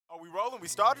We rolling? We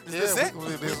started? Is this it?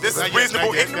 This is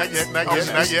reasonable ignorance?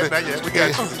 Not yet. We got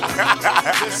you.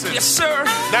 Listen. Yes, sir.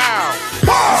 Now.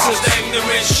 This is the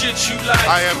ignorant shit you like.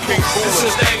 I am King This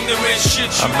is Cooler. the ignorant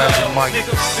shit you I'm like. Magic Mike. Nigga,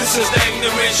 this is the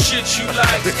ignorant shit you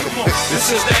like. Come on.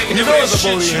 This is the You know ignorant it's a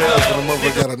shit booty you hell like. when a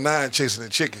motherfucker got a 9 chasing a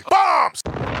chicken. Bombs.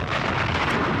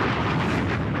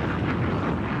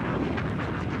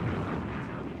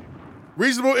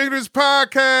 Reasonable Ignorance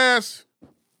Podcast.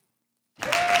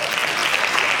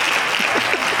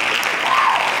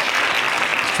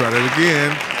 Let's try that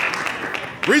again.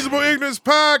 Reasonable Ignorance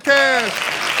Podcast.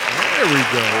 There we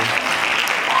go.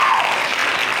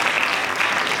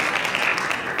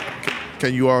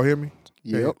 Can you all hear me?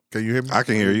 Yep. Can you hear me? I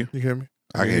can hear you. You hear me?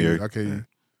 I can hear you. I can hear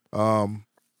you.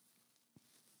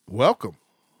 Welcome.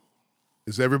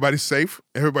 Is everybody safe?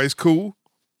 Everybody's cool?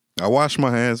 I wash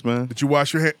my hands, man. Did you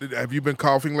wash your hands? Have you been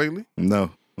coughing lately?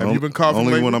 No. Have you been coughing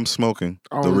Only lately? when I'm smoking.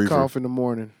 I The only reefer. cough in the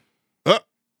morning.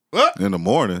 In the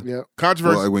morning. Yep.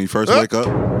 Controversy. Well, like when you first wake up.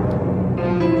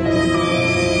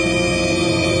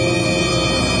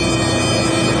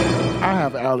 I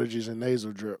have allergies and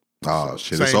nasal drip. Oh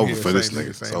shit! It's Same over here, for this same nigga. here,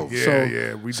 It's same over. here.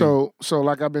 Yeah, we do. So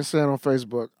like I've been saying on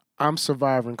Facebook, I'm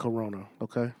surviving Corona.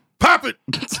 Okay. Pop it!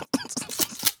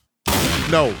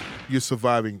 No, you're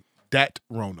surviving that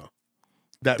Rona.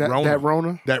 That Rona. That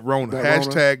Rona. That Rona. That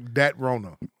Hashtag that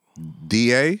Rona.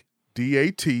 DA.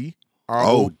 DAT.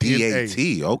 Oh, RONA. DAT.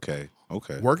 Okay.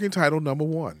 Working title number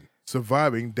 1.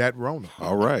 Surviving that Rona.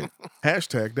 All right.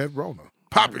 Hashtag that Rona.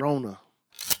 Pop it. Rona.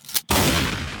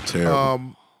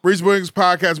 Terrible. Reasonable Ignorance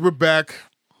Podcast, we're back.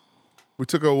 We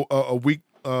took a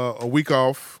week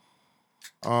off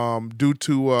due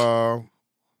to I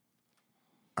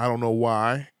don't know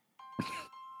why.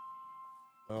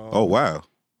 Oh wow.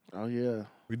 Oh yeah.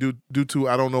 We do due to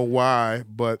I don't know why,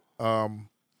 but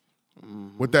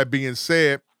with that being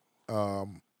said, I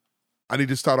need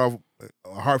to start off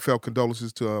heartfelt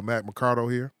condolences to Matt Mercado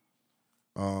here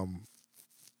on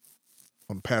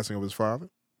the passing of his father,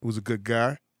 who was a good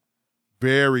guy,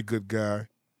 very good guy,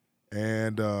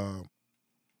 and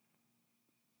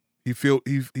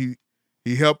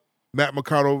he helped Matt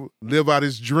Mercado live out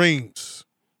his dreams.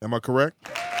 Am I correct?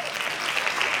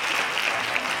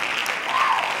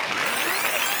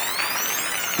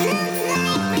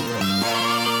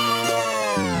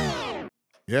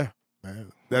 Yeah,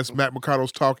 man. That's Matt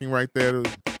Mercado's talking right there.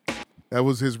 That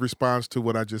was his response to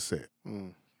what I just said.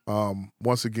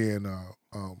 Once again,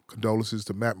 condolences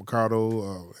to Matt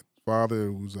Mercado, his father,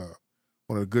 who's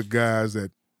one of the good guys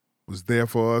that was there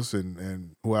for us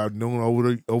and who I've known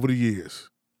over the years.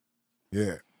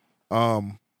 Yeah.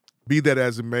 Be that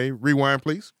as it may, rewind,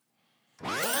 please.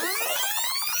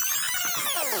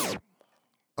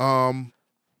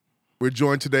 We're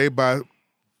joined today by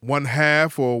one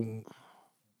half or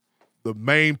the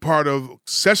main part of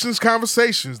Sessions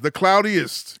Conversations, the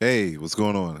cloudiest. Hey, what's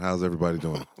going on? How's everybody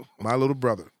doing? My little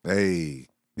brother. Hey.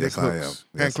 Yes, I am. Hand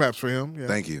Yes. claps for him. Yeah.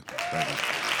 Thank you.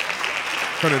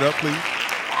 Turn it up, please.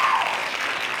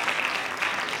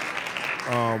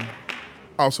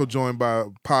 Also joined by a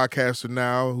podcaster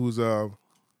now who's the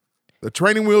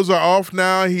training wheels are off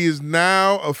now. He is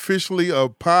now officially a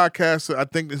podcaster. I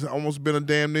think it's almost been a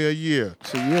damn near a year.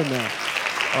 It's a year now.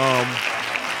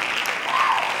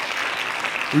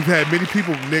 We've had many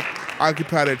people, Nick,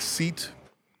 occupy that seat,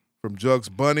 from Jugs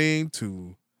Bunning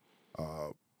to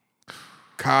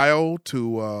Kyle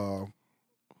to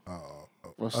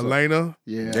What's up? Elena.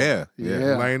 Yeah.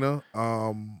 Elena.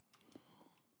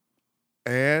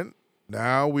 And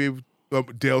now we've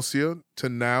Delcia to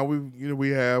now we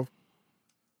have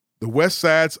the West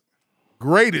Side's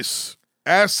greatest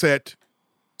asset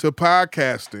to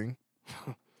podcasting,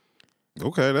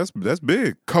 Okay, that's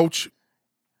big. Coach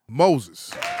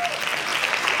Moses.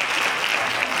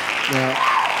 Now,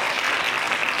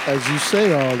 as you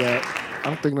say all that,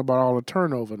 I'm thinking about all the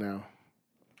turnover now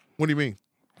What do you mean?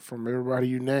 from everybody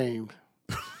you named.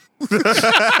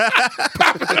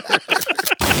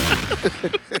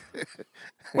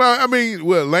 Well, I mean,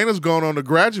 Elena's gone on to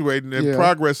graduate and Yeah.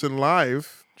 progress in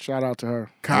life. Shout out to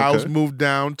her. Kyle's Okay. moved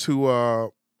down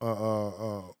to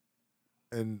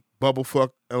in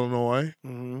Bubblefuck, Illinois.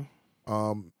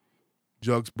 Mm-hmm.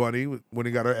 Jugs Bunny when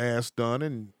he got her ass done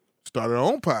and started her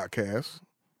own podcast.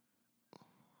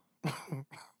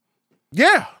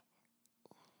 Yeah.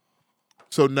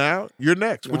 So now you're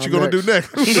next. What Now you gonna do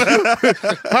next. next?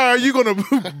 How are you gonna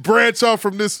branch off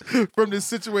from this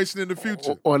situation in the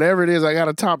future? Whatever it is, I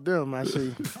gotta top them. I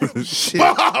see. Shit.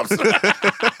 Bombs!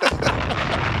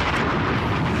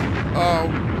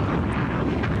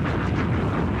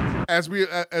 As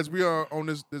we are on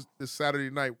this Saturday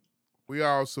night, we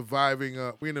are surviving.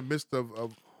 We're in the midst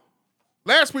of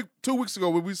Last week, 2 weeks ago,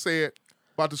 when we said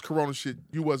about this corona shit,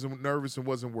 you wasn't nervous and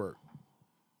wasn't worried.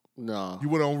 No. You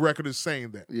went on record as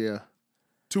saying that. Yeah.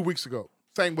 2 weeks ago.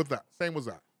 Same was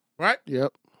I. Right?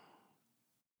 Yep.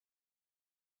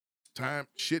 Time,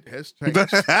 shit has changed.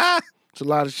 It's a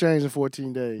lot of change in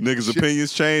 14 days. Niggas' Shit.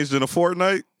 opinions changed in a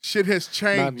fortnight? Shit has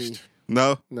Not me. changed.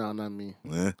 No? No, not me.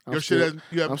 Eh. I'm Your still, shit hasn't,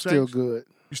 you haven't I'm still changed? good.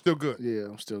 You still good? Yeah,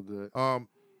 I'm still good.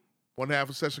 1 half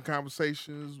a session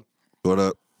conversations. What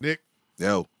up? Nick,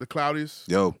 Yo. the Cloudiest.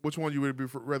 Yo. Which one you would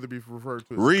rather be referred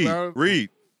to? Reed. Cloud? Reed.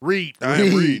 Reed. I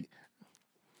am Reed.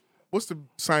 What's the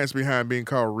science behind being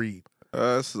called Reed?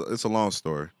 It's a long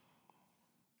story.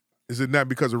 Is it not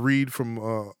because of Reed from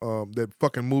that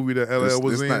fucking movie that LL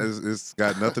was in? It's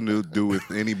got nothing to do with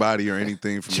anybody or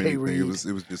anything from Jay anything. Reed. It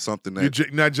was just something You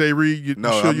that. not Jay Reed? You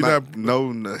No, sure I'm you're not.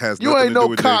 not? No, it has You nothing ain't to do no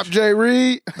with cop, Jay. Jay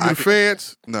Reed. You the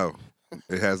feds? No,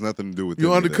 it has nothing to do with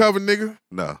You any of that. undercover nigga?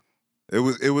 No, it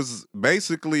was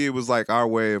basically like our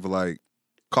way of like,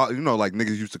 like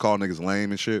niggas used to call niggas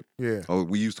lame and shit. Yeah. Oh,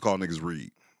 we used to call niggas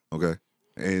Reed. Okay,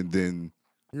 and then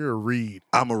You're a Reed.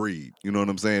 I'm a Reed. You know what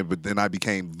I'm saying? But then I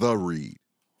became the Reed.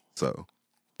 So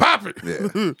Pop it.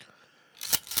 yeah.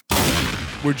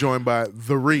 We're joined by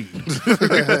the Reed,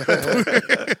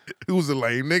 who was a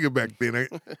lame nigga back then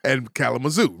at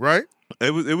Kalamazoo, right?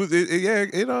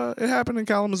 It happened in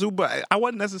Kalamazoo, but I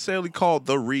wasn't necessarily called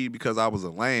the Reed because I was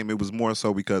a lame. It was more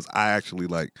so because I actually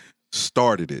like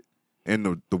started it,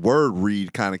 and the word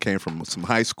Reed kind of came from some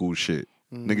high school shit.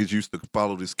 Niggas used to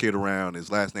follow this kid around.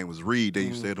 His last name was Reed. They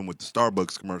used to hit him with the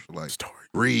Starbucks commercial, like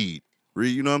Reed,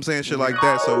 you know what I'm saying, shit like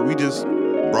that. So we just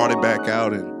brought it back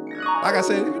out, and like I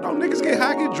said, niggas get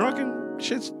high, get drunk, and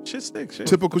shit sticks. Shit.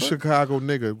 Typical Chicago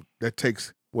nigga that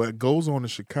takes what goes on in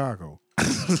Chicago,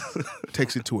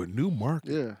 takes it to a new market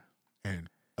Yeah. and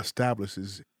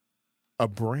establishes a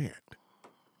brand,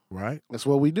 right? That's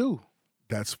what we do.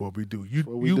 That's what we do. You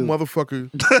what we do. motherfucker,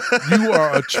 you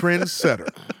are a trendsetter.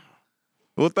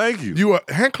 Well, thank you. You are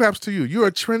hand claps to you. You're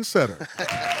a trendsetter.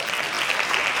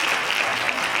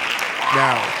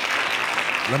 Now,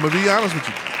 let me be honest with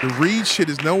you. The Reed shit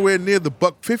is nowhere near the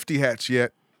 $150 hats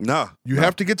yet. Nah, You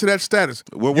have to get to that status.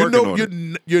 We're working on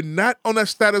it. You're not on that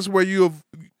status where the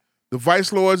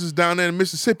Vice Lords is down there in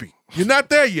Mississippi. You're not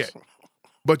there yet.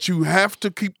 But you have to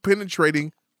keep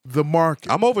penetrating the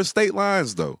market. I'm over state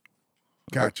lines though.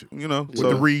 Got you. You know, With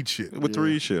the Reed shit. With the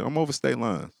Reed shit, I'm over state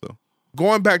lines. So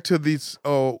Going back to these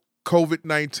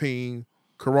COVID-19,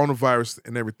 coronavirus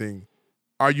and everything,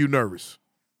 are you nervous?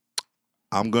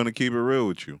 I'm gonna keep it real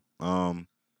with you.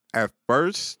 At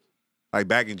first, like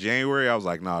back in January, I was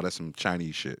like, nah, that's some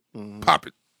Chinese shit. Pop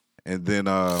it. And then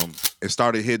it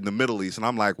started hitting the Middle East, and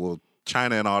I'm like, well,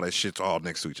 China and all that shit's all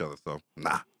next to each other, so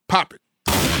nah. Pop it.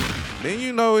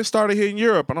 Then it started hitting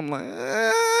Europe, and I'm like,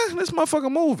 this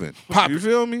motherfucker moving. Pop You it.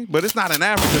 feel me? But it's not in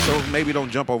Africa, so maybe don't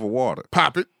jump over water.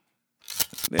 Pop it.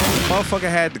 Then the motherfucker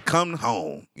had to come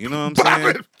home. You know what I'm Pop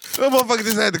saying? it. The motherfucker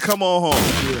just had to come on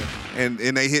home. Yeah. And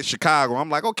they hit Chicago. I'm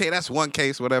like, okay, that's one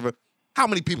case, whatever. How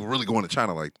many people really going to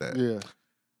China like that? Yeah.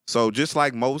 So just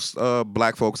like most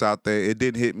black folks out there, it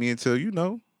didn't hit me until,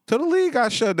 till the league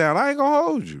got shut down. I ain't gonna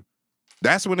hold you.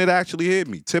 That's when it actually hit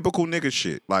me. Typical nigga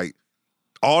shit. Like,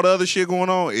 all the other shit going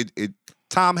on,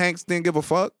 Tom Hanks didn't give a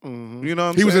fuck. Mm-hmm. You know what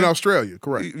I'm He saying? was in Australia,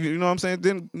 correct. You know what I'm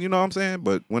saying? You know what I'm saying?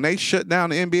 But when they shut down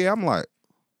the NBA, I'm like,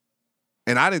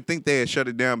 and I didn't think they had shut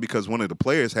it down because one of the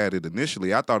players had it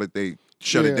initially. I thought that they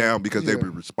shut it down because they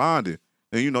were responding.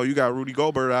 And you got Rudy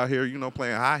Gobert out here,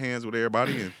 playing high hands with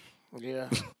everybody, and Yeah.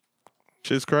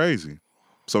 shit's crazy.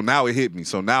 So now it hit me.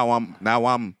 So now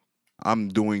I'm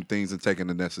doing things and taking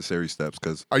the necessary steps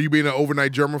because Are you being an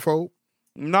overnight germaphobe?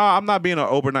 no, I'm not being an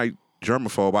overnight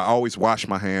germaphobe. I always wash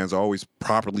my hands, always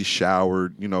properly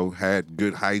showered, had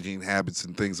good hygiene habits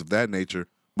and things of that nature.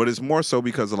 But it's more so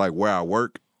because of like where I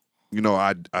work.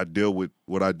 I deal with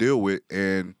what I deal with,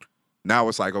 and now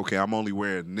it's like, okay, I'm only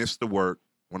wearing this to work.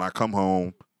 When I come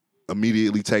home,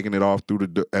 immediately taking it off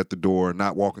at the door,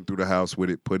 not walking through the house with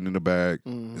it, putting it in the bag.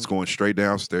 Mm-hmm. It's going straight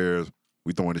downstairs.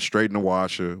 We throwing it straight in the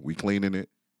washer. We cleaning it.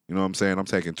 You know what I'm saying? I'm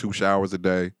taking 2 showers a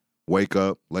day. Wake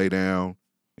up, lay down.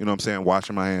 You know what I'm saying?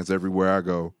 Washing my hands everywhere I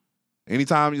go.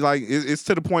 Anytime, it's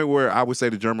to the point where I would say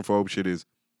the germaphobe shit is,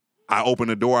 I open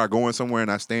the door, I go in somewhere,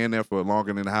 and I stand there for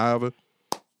longer than however,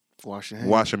 Wash your hands.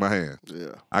 washing my hands.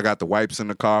 Yeah. I got the wipes in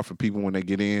the car for people when they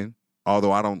get in,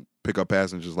 although I don't pick up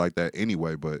passengers like that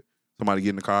anyway, but somebody get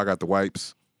in the car, I got the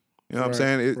wipes. You know what I'm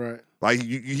saying? Right. Like,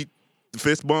 you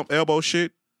fist bump, elbow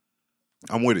shit,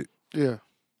 I'm with it. Yeah.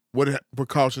 What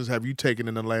precautions have you taken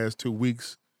in the last 2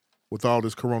 weeks with all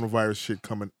this coronavirus shit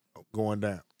going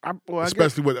down?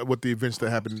 Especially with the events that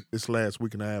happened this last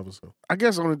week and a half or so. I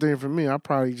guess the only thing for me, I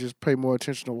probably just pay more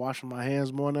attention to washing my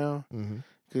hands more now.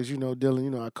 Because,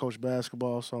 dealing, I coach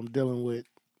basketball, so I'm dealing with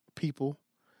people.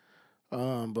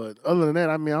 But other than that,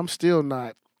 I mean, I'm still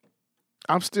not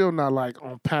like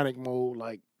on panic mode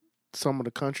like some of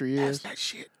the country is. That's that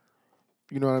shit.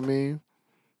 You know what I mean?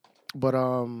 But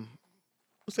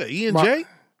what's that? E&J?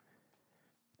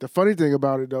 The funny thing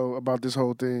about it though, about this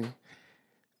whole thing,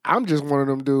 I'm just one of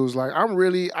them dudes. Like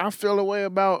I feel a way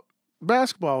about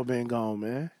basketball being gone,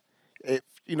 man.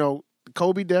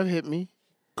 Kobe death hit me.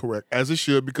 Correct, as it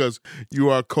should, because you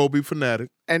are a Kobe fanatic.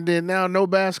 And then now no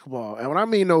basketball. And when I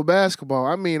mean no basketball,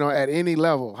 I mean at any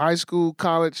level, high school,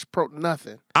 college, pro,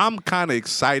 nothing. I'm kind of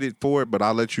excited for it, but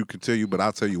I'll let you continue. But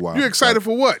I'll tell you why. You're excited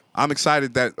for what? I'm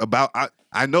excited that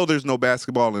I know there's no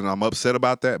basketball, and I'm upset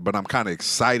about that. But I'm kind of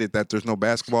excited that there's no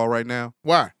basketball right now.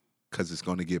 Why? Because it's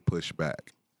going to get pushed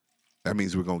back. That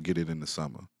means we're going to get it in the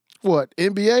summer. What,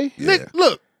 NBA? Yeah. Nick,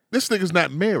 look, this nigga's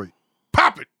not married.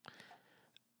 Pop it.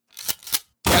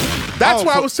 That's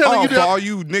why I was telling you for that. all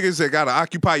you niggas that gotta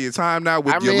occupy your time now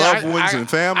with your loved ones and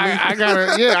family. I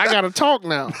gotta talk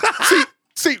now.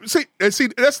 see, that's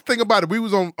the thing about it. We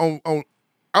was on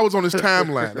I was on his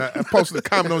timeline. I posted a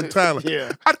comment on the timeline.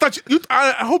 Yeah. I thought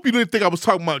I hope you didn't think I was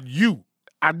talking about you.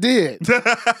 I did.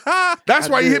 That's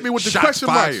why you hit me with the Shots question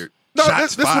marks. fired. No,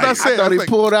 Shots this is what I fired. said. I thought he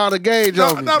pulled out a gauge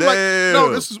on me.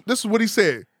 This is what he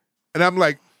said. And I'm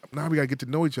like, now we gotta get to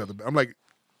know each other. I'm like,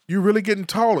 you're really getting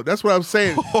taller. That's what I'm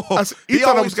saying. He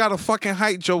always got a fucking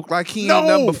height joke like he ain't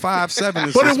number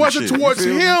 5'7". But it wasn't towards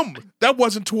him. That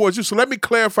wasn't towards you. So let me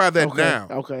clarify that now.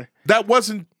 Okay. That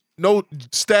wasn't no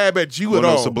stab at you at no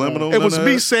all. subliminal, it was none of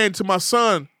me that? saying to my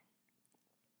son,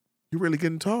 "You're really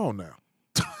getting tall now.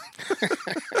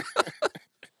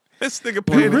 This nigga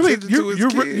paying attention to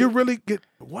his kid. You're really get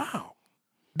wow."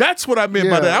 That's what I meant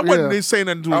by that. I wasn't saying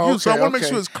nothing to you, so I want to make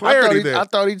sure there's clarity there. I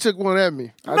thought he took one at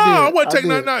me. I wasn't taking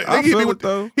nothing. I feel it,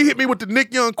 though. He hit me with the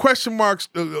Nick Young question marks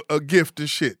gift and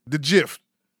shit. The GIF.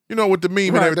 You know, with the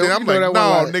meme and everything. I'm like,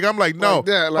 no, nigga. I'm like, no.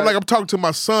 I'm talking to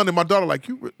my son and my daughter, like,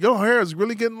 your hair is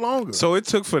really getting longer. So it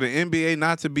took for the NBA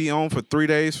not to be on for 3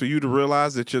 days for you to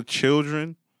realize that your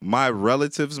children, my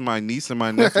relatives, my niece and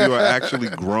my nephew are actually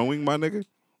growing, my nigga?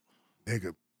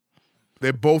 Nigga,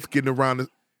 they're both getting around.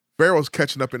 Barrow's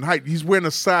catching up in height. He's wearing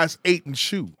a size 8 in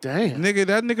shoe. Damn. Nigga,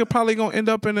 that nigga probably gonna end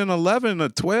up in an 11 or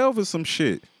 12 or some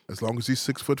shit. As long as he's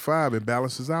 6'5" and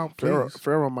balances out, please.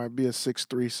 Pharaoh might be a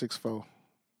 6'3", 6'4".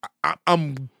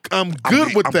 I'm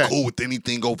good with that. I'm cool with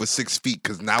anything over 6 feet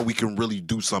because now we can really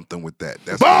do something with that.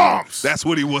 That's Bombs! That's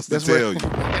what he wants to tell you.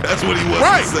 That's what he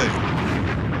wants to say.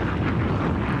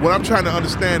 What I'm trying to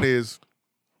understand is,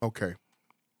 okay,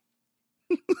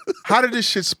 how did this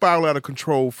shit spiral out of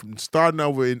control from starting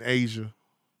over in Asia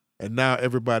and now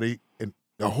everybody in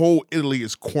the whole Italy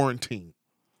is quarantined?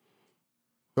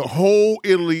 The whole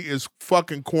Italy is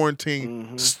fucking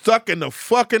quarantined, stuck in the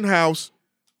fucking house.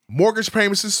 Mortgage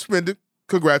payments suspended.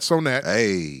 Congrats on that.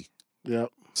 Hey. Yep.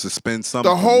 Suspend something.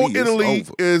 The whole Italy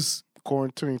is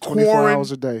quarantined 24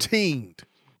 hours a day. Quarantined.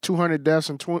 200 deaths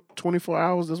in 24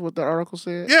 hours. That's what the article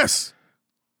said? Yes.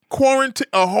 Quarantine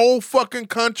a whole fucking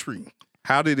country.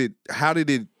 How did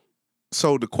it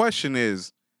so the question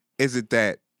is it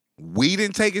that we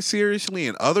didn't take it seriously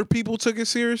and other people took it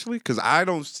seriously? Because I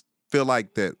don't feel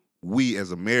like that we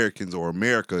as Americans or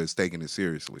America is taking it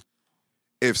seriously.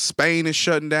 If Spain is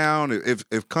shutting down,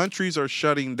 if countries are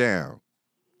shutting down,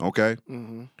 okay,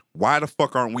 why the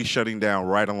fuck aren't we shutting down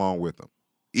right along with them?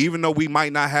 Even though we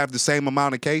might not have the same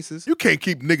amount of cases. You can't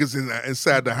keep niggas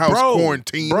inside the house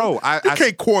quarantined. Bro, you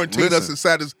can't quarantine us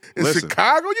inside in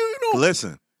Chicago. You know.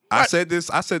 Listen, I said this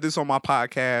on my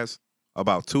podcast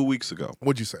about 2 weeks ago.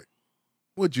 What'd you say?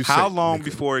 What'd you say? How long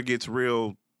before it gets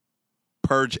real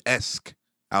purge-esque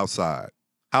outside?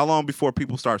 How long before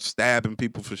people start stabbing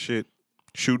people for shit?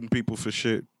 Shooting people for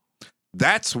shit.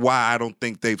 That's why I don't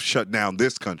think they've shut down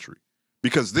this country.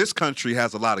 Because this country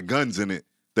has a lot of guns in it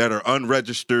that are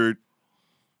unregistered,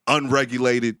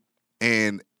 unregulated,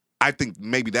 and I think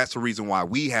maybe that's the reason why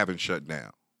we haven't shut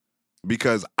down.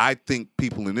 Because I think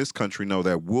people in this country know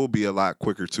that we'll be a lot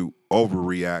quicker to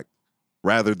overreact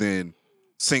rather than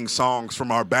sing songs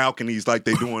from our balconies like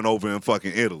they doing over in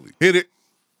fucking Italy. Hit it.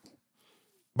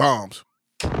 Bombs.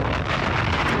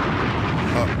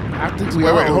 I think we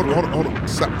wait, hold on.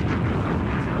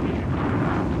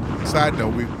 Side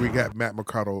note, we got Matt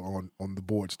Mercado on the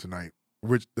boards tonight.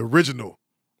 The original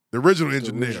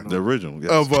engineer. The original,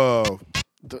 yes. Of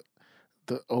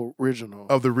the original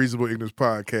of the Reasonable Ignorance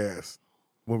podcast.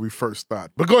 when we first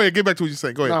started. But go ahead, get back to what you're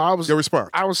saying. Go ahead. No, your response.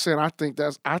 I was saying I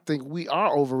think we are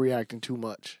overreacting too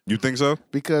much. You think so?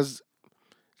 Because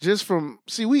just from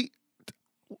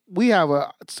we have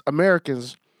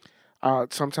Americans are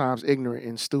sometimes ignorant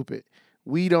and stupid.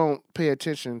 We don't pay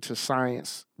attention to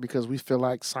science because we feel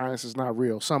like science is not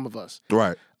real. Some of us,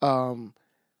 Right.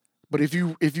 but if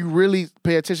you really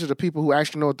pay attention to people who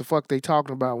actually know what the fuck they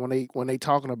talking about when they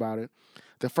talking about it,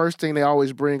 the first thing they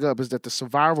always bring up is that the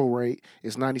survival rate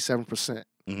is 97%.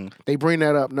 Mm-hmm. They bring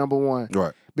that up, number one,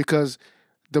 Right. because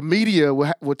the media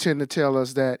will tend to tell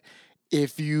us that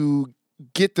if you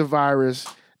get the virus,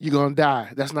 you're gonna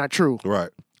die. That's not true. Right.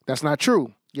 That's not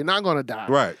true. You're not gonna die.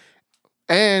 Right.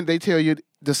 And they tell you,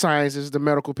 the scientists, the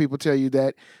medical people tell you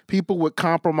that people with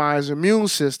compromised immune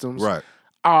systems Right.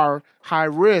 are high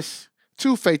risk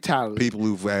to fatality. People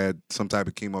who've had some type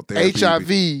of chemotherapy,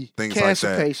 HIV, things cancer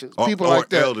like that. patients, Or- people or like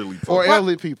that. elderly folks. Or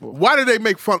elderly people. Why did they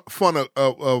make fun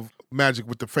of Magic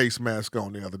with the face mask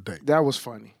on the other day? That was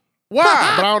funny. Why?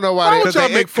 But I don't know why Why they... would y'all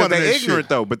make fun of they that ignorant shit?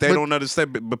 though, but they But- don't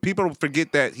understand. But people don't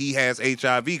forget that he has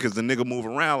HIV because the nigga move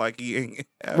around like he ain't.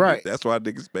 have it. Right. That's why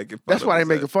niggas making fun. That's of why they his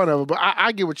making ass. fun of it. But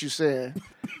I get what you're saying.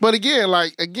 But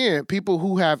again, people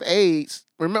who have AIDS,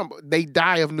 remember, they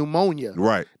die of pneumonia,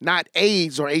 Right. not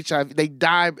AIDS or HIV. They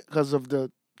die because of the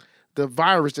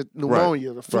virus, the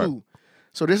pneumonia, the flu. Right.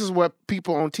 So this is what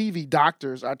people on TV,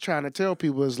 doctors, are trying to tell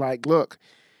people is like, look,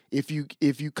 if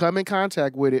you come in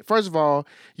contact with it, first of all,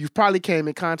 you probably came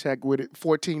in contact with it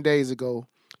 14 days ago.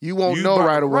 You won't know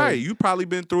right away. Right. You probably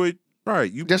been through it. Right.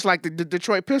 You Just like the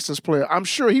Detroit Pistons player. I'm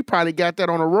sure he probably got that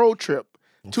on a road trip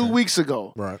 2 weeks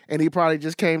ago. Right. And he probably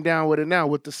just came down with it now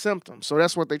with the symptoms. So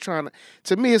that's what they're trying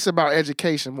to me, it's about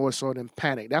education more so than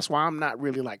panic. That's why I'm not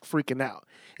really like freaking out.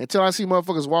 Until I see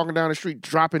motherfuckers walking down the street,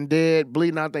 dropping dead,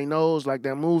 bleeding out their nose like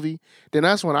that movie, then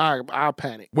that's when I'll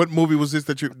panic. What movie was this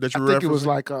that you I think it was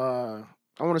like I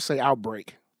want to say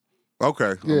Outbreak. okay?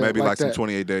 Or Yeah, maybe like like some that.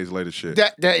 28 days later shit.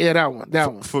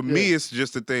 That one. For me, it's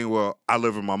just a thing. Well, I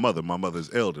live with my mother. My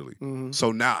mother's elderly, Mhm.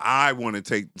 so now I want to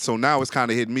take. So now it's kind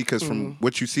of hitting me because from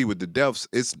what you see with the deaths,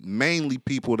 it's mainly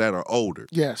people that are older.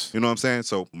 Yes. You know what I'm saying?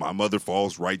 So my mother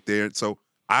falls right there. So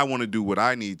I want to do what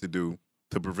I need to do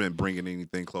to prevent bringing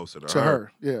anything closer to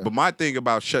her. Yeah. But my thing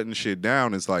about shutting shit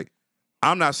down is like,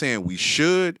 I'm not saying we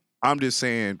should. I'm just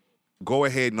saying go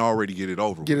ahead and already get it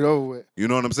over Get with. it over with. You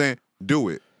know what I'm saying? Do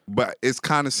it. But it's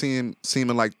kind of seeming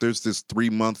like there's this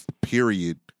 3-month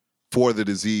period for the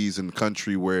disease in the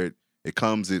country where it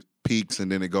comes, it peaks, and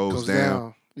then it goes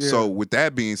down. Yeah. So with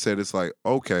that being said, it's like,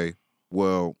 okay,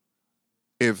 well,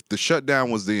 if the shutdown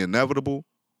was the inevitable,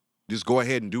 just go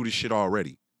ahead and do this shit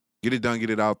already. Get it done, get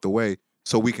it out the way,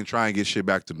 so we can try and get shit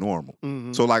back to normal.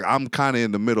 Mhm. So like I'm kind of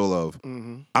in the middle of,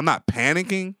 Mhm. I'm not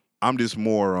panicking. I'm just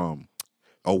more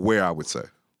aware, I would say.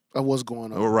 Of what's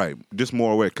going on. All right, just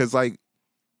more aware. Because like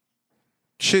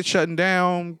shit shutting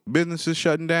down, businesses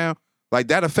shutting down, like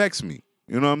that affects me.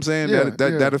 You know what I'm saying? Yeah,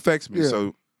 That affects me. Yeah.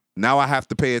 So now I have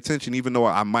to pay attention, even though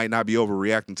I might not be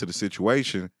overreacting to the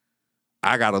situation.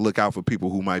 I got to look out for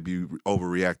people who might be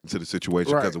overreacting to the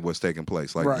situation Right. because of what's taking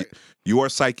place. Like Right. your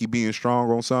psyche being strong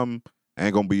on something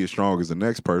ain't gonna be as strong as the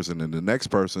next person, and the next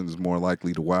person is more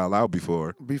likely to wild out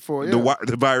before Before, yeah.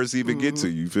 the virus even get to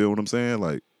you. You feel what I'm saying?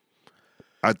 Like,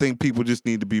 I think people just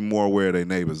need to be more aware of their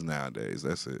neighbors nowadays.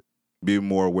 That's it. Be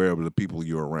more aware of the people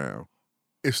you're around.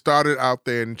 it started out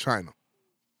there in China,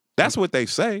 That's what they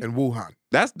say. in Wuhan.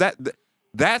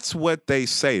 That's what they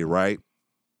say, right?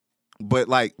 But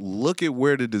like, look at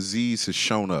where the disease has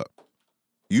shown up.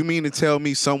 You mean to tell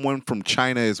me someone from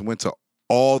China has went to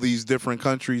all these different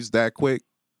countries that quick?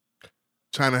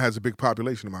 China has a big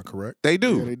population, am I correct? They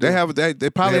do. Yeah, they They do. have. They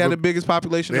probably have have a- the biggest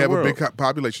population They in have the a world. big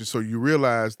population, so you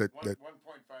realize that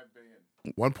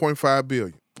 1.5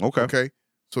 billion. Okay. Okay,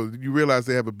 so you realize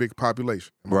they have a big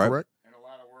population. Am I Right. correct? And a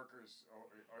lot of workers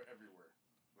are everywhere.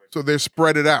 So they're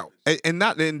spread it out. And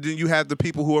then you have the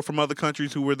people who are from other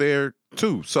countries who were there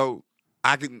too. So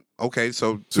I can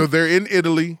so they're in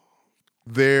Italy,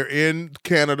 they're in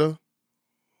Canada,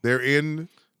 they're in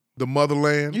the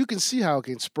motherland. You can see how it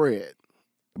can spread.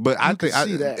 but I you can think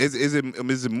see that. is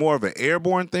it more of an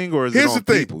airborne thing or is Here's it on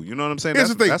the thing. people? You know what I'm saying? Here's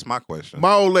that's, the thing. That's my question.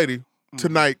 My old lady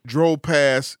tonight drove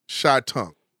past Sha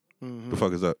Tung. the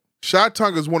fuck is up? Sha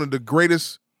Tung is one of the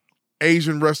greatest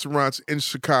Asian restaurants in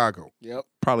Chicago. Yep.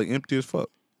 Probably empty as fuck.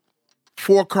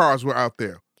 4 cars were out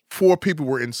there. 4 people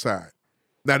were inside.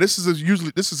 Now this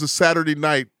is a Saturday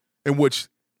night in which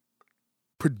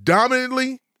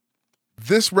predominantly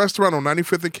this restaurant on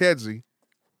 95th and Kedzie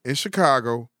in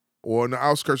Chicago or in the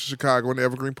outskirts of Chicago in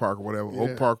Evergreen Park or whatever, Yeah.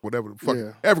 Oak Park, whatever the fuck,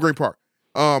 Yeah. Evergreen Park.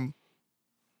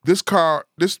 This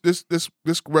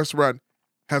restaurant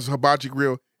has a hibachi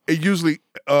grill, it usually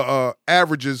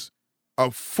averages a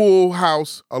full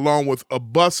house along with a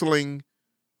bustling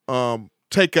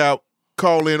takeout,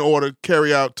 call in order,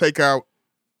 carry out, takeout,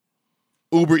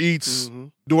 Uber Eats,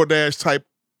 DoorDash type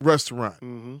restaurant.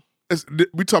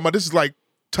 We talking about this is like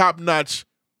top notch,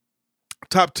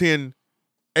 top 10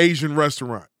 Asian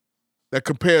restaurant that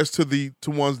compares to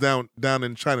ones down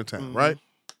in Chinatown, right?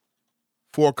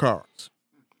 4 cars.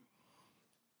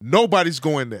 Nobody's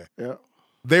going there. Yeah.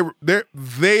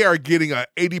 They are getting an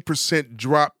 80%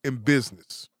 drop in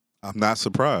business. I'm not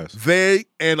surprised. They,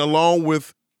 and along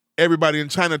with everybody in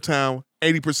Chinatown,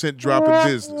 80% drop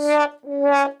in business.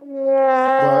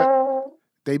 But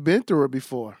they've been through it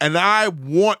before. And I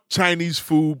want Chinese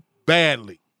food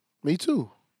badly. Me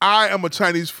too. I am a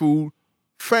Chinese food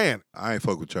fan. I ain't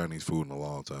fuck with Chinese food in a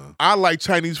long time. I like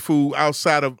Chinese food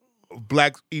outside of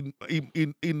black eating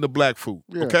the black food.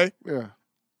 Yeah, Okay? Yeah.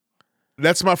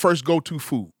 That's my first go-to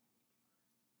food.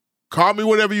 Call me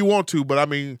whatever you want to, but I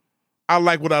mean, I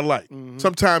like what I like.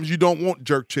 Sometimes you don't want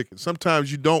jerk chicken.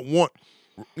 Sometimes you don't want,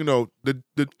 the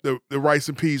rice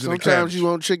and peas and the cabbage. Sometimes you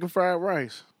want chicken fried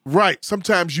rice. Right.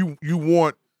 Sometimes you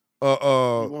want You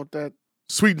want that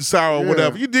sweet and sour or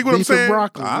whatever. You dig what I'm beef and saying?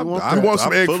 broccoli. I You want I that. want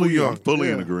some egg fully, fouillon. I'm fully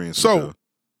in Yeah. agreement. So- with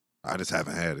that. I just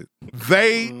haven't had it.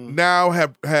 They now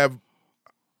have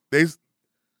they,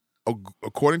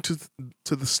 according to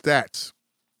the stats,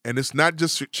 and it's not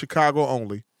just Chicago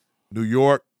only, New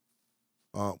York,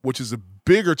 which is a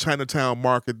bigger Chinatown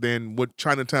market than what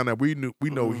Chinatown that we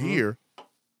know here,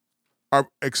 are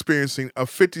experiencing a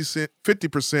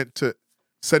 50% to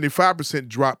 75%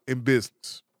 drop in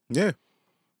business. Yeah.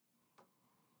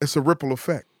 It's a ripple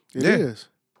effect. It Yeah. is.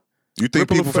 You think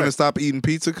Ripple people finna effect. stop eating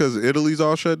pizza because Italy's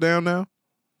all shut down now?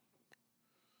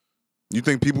 You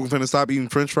think people finna stop eating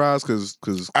French fries because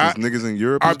niggas in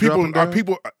Europe Are is dropping down?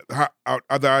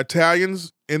 are the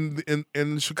Italians in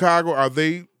Chicago? Are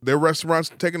their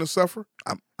restaurants taking a suffer?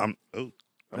 I'm That's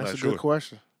not a sure. good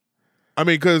question. I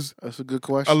mean, because That's a good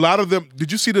question. a lot of them.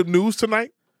 Did you see the news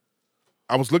tonight?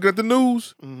 I was looking at the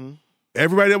news.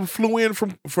 Everybody that flew in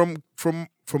from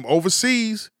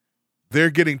overseas, they're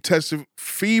getting tested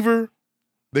fever.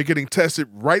 They're getting tested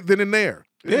right then and there.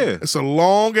 Yeah. It's a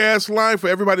long ass line for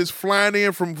everybody that's flying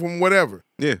in from whatever.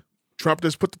 Yeah. Trump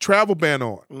just put the travel ban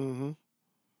on. Mm-hmm.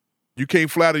 You can't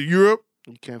fly to Europe.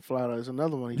 You can't fly. There's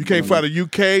another one. You can't fly to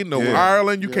UK, no Yeah.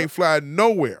 Ireland. You Yeah. can't fly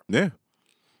nowhere. Yeah.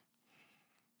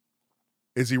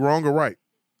 Is he wrong or right?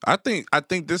 I think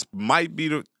this might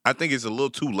be I think it's a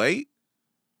little too late.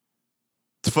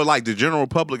 For like the general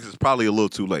public, it's probably a little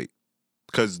too late.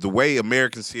 Because the way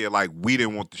Americans see it, like, we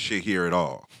didn't want the shit here at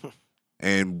all.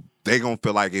 And they gonna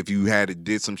feel like if you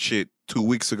did some shit 2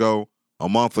 weeks ago, a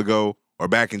month ago, or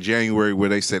back in January where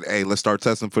they said, hey, let's start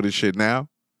testing for this shit now.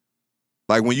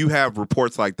 Like, when you have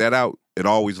reports like that out, it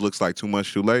always looks like too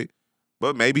much too late.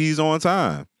 But maybe he's on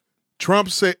time. Trump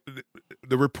said,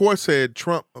 the report said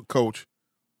Trump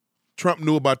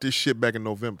knew about this shit back in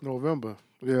November.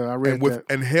 Yeah, I read that.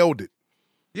 And held it.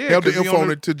 Yeah, Held the info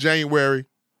on it to January.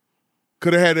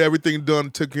 Could have had everything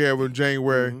done, took care of it in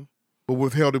January, but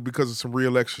withheld it because of some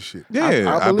re-election shit.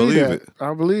 Yeah, I believe that. it.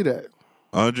 I believe that.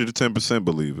 110%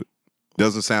 believe it.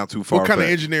 Doesn't sound too far. What kind of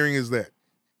engineering is that?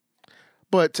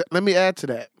 But let me add to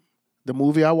that. The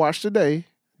movie I watched today,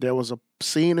 there was a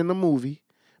scene in the movie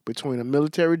between a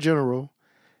military general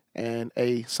and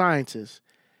a scientist.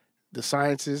 The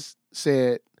scientist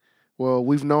said, well,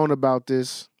 we've known about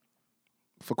this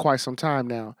for quite some time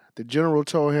now. The general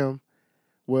told him,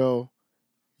 well,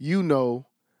 you know,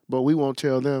 but we won't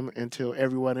tell them until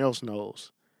everyone else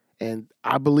knows. And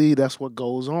I believe that's what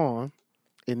goes on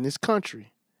in this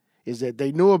country, is that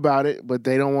they knew about it, but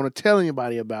they don't want to tell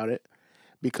anybody about it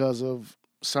because of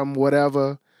some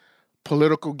whatever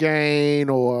political gain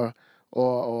or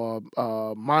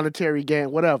monetary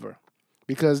gain, whatever.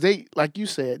 Because they, like you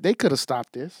said, they could have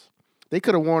stopped this. They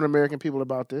could have warned American people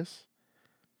about this.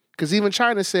 Because even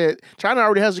China said, China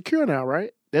already has a cure now,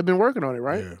 right? They've been working on it,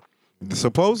 right? Yeah.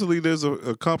 Supposedly, there's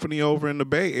a company over in the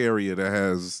Bay Area that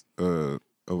has a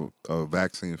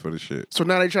vaccine for the shit. So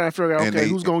now they're trying to figure out, And okay, they-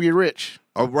 who's going to get rich?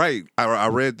 Oh, right. I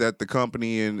read that the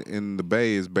company in the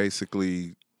Bay is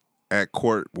basically at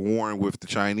court warring with the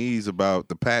Chinese about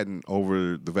the patent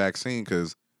over the vaccine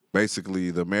because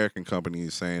basically the American company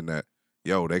is saying that,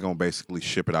 yo, they're going to basically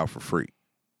ship it out for free.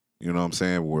 You know what I'm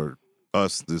saying? Where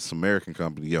us, this American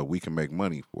company, yo, we can make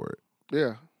money for it.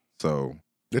 Yeah. So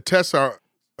The tests are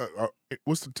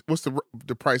what's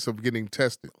the price of getting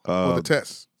tested? Or the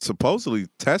tests? supposedly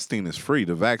testing is free.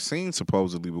 The vaccine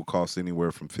supposedly will cost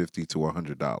anywhere from $50 to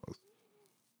 $100.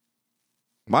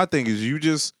 My thing is you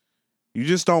just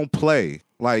don't play.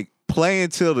 Like play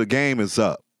until the game is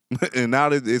up. And now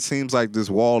that it seems like this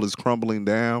wall is crumbling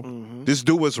down, just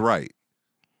do what's right.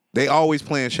 They always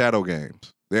playing shadow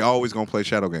games. They always going to play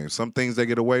shadow games. Some things they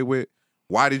get away with.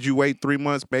 Why did you wait 3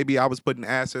 months? Maybe I was putting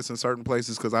assets in certain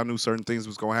places because I knew certain things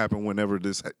was going to happen whenever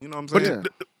this, you know what I'm saying?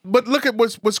 But look at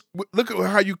look at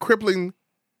how you crippling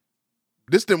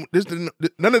this.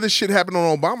 None of this shit happened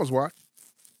on Obama's watch.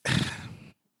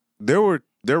 There were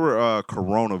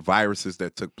coronaviruses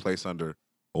that took place under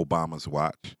Obama's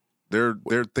watch. There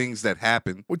are things that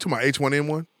happened. What you talking about?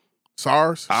 H1N1,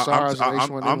 SARS.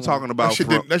 I'm talking about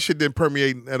that shit didn't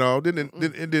permeate at all. It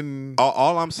didn't.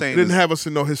 All I'm saying didn't is, have us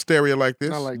in no hysteria like this.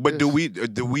 But do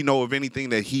we know of anything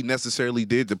that he necessarily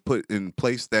did to put in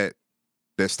place that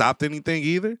stopped anything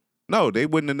either? No, they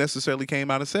wouldn't have necessarily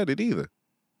came out and said it either.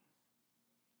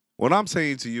 What I'm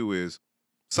saying to you is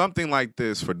something like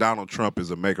this for Donald Trump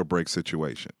is a make or break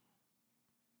situation.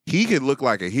 He could look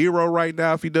like a hero right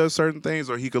now if he does certain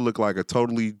things, or he could look like a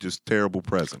totally just terrible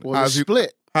president. Well, it's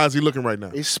split. How's he looking right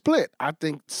now? It's split. I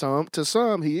think to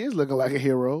some he is looking like a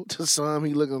hero. To some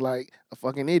he looking like a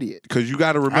fucking idiot. Because you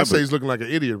got to remember, I say he's looking like an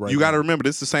idiot right now. You got to remember,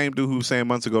 this is the same dude who was saying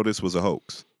months ago this was a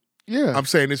hoax. Yeah, I'm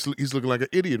saying he's looking like an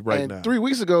idiot right now. 3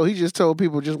 weeks ago he just told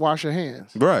people just wash your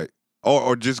hands. Right.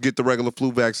 Or just get the regular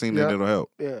flu vaccine and it'll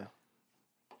help. Yeah.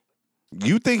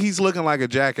 You think he's looking like a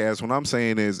jackass? What I'm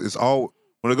saying is, it's all.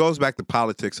 When it goes back to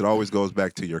politics, it always goes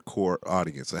back to your core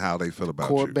audience and how they feel about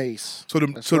core you. base.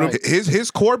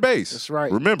 His core base. That's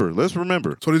right. Let's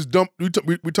remember. So this dumb. We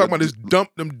talking about this dumb.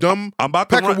 I'm about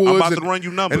to run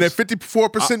you numbers. And that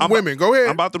 54% women. Go ahead.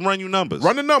 I'm about to run you numbers.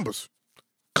 Run the numbers.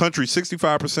 Country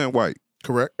 65% white.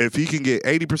 Correct. If he can get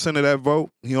 80% of that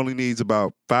vote, he only needs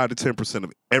about 5 to 10%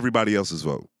 of everybody else's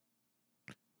vote.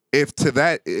 If to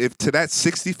that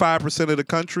 65% of the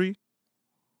country,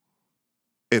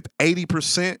 if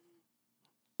 80%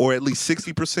 or at least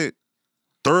 60%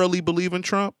 thoroughly believe in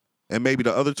Trump, and maybe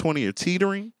the other 20 are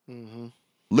teetering,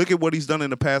 look at what he's done in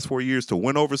the past 4 years to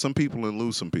win over some people and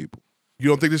lose some people. You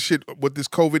don't think this shit with this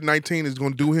COVID-19 is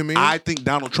going to do him in? I think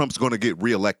Donald Trump's going to get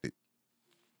reelected.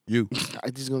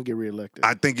 He's going to get reelected.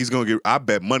 I think he's going to get. I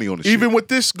bet money on the shit. Even with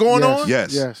this going on?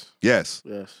 Yes.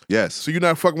 So you're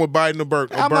not fucking with Biden or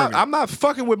Bernie? I'm not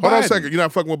fucking with Biden. Hold on a second. You're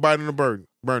not fucking with Biden or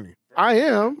Bernie? I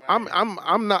am.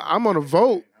 I'm not. I'm on a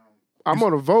vote. I'm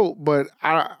on a vote, but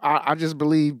I just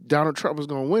believe Donald Trump is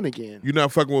going to win again. You're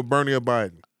not fucking with Bernie or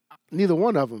Biden? Neither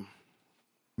one of them.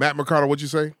 Matt McConnell, what'd you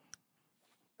say?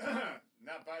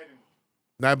 Not Biden.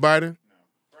 Not Biden? No.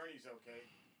 Bernie's okay.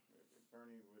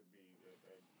 Bernie would be,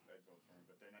 I'd vote for him,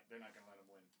 but they're not going to let him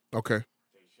win. Okay.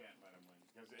 They shan't let him win.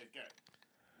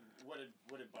 Because what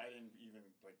did Biden even,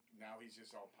 like, now he's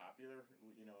just all popular,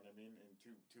 you know what I mean?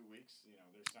 In two weeks, you know,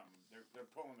 there's something, they're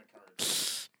pulling the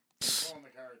cards. They're pulling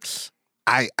the cards.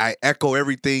 I echo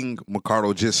everything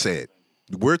McCardle just said.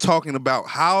 We're talking about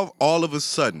how all of a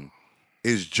sudden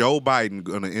is Joe Biden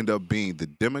going to end up being the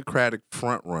Democratic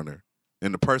front runner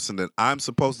and the person that I'm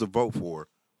supposed to vote for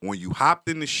when you hopped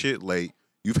in the shit late.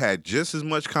 You've had just as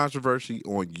much controversy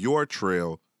on your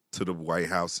trail to the White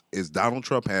House as Donald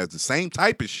Trump has. The same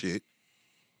type of shit.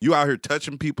 You out here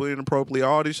touching people inappropriately,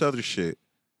 all this other shit.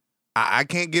 I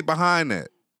can't get behind that.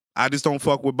 I just don't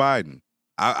fuck with Biden.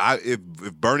 If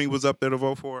Bernie was up there to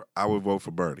vote for, I would vote for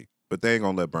Bernie. But they ain't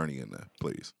gonna let Bernie in there,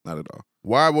 please, not at all.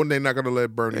 Why wouldn't they not gonna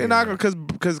let Bernie? They're not gonna,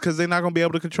 because they're not gonna be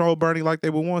able to control Bernie like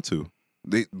they would want to.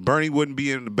 Bernie wouldn't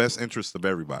be in the best interest of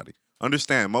everybody.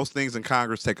 Understand, most things in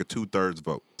Congress take a 2/3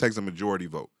 vote, takes a majority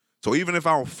vote. So even if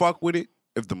I don't fuck with it,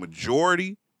 if the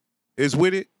majority is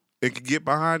with it and can get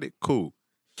behind it, cool.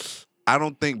 I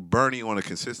don't think Bernie on a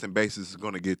consistent basis is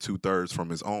going to get 2/3 from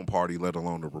his own party, let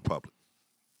alone the Republic.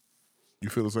 You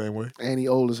feel the same way? And he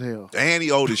old as hell. And he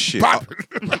old as shit. Poppin'.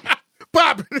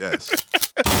 Yes.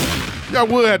 Y'all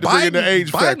would have to bring in the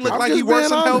age factor. Biden look like he worse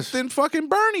in health than fucking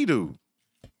Bernie do.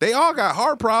 They all got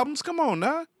heart problems. Come on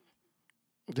now.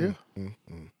 Yeah.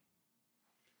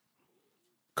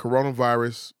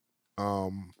 Coronavirus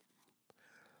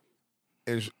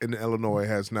in Illinois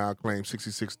has now claimed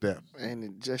 66 deaths. And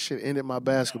it just shit ended my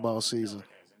basketball season.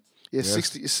 Yeah, Yes.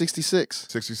 66.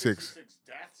 66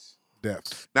 Deaths?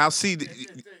 deaths. Now see,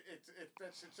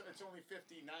 It's only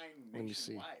 59 Let me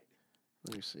see. nationwide.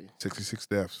 Let me see. 66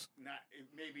 deaths.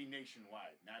 Maybe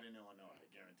nationwide, not in Illinois, I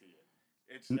guarantee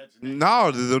it.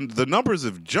 no, the numbers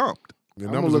have jumped The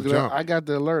I'm gonna numbers look have it up. jumped. I got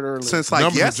the alert earlier. since like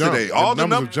Numbers have yesterday. jumped. All the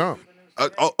numbers have jumped.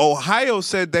 Ohio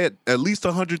said that at least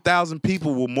 100,000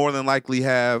 people will more than likely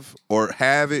have it, or He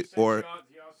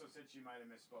also said she might have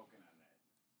misspoken on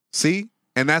that. see,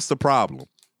 and that's the problem.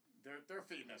 They're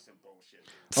feeding us some bullshit.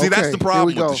 See, that's Okay, the here problem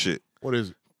we with go. the shit. What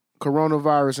is it?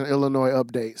 coronavirus in Illinois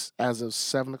updates as of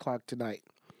 7 o'clock tonight.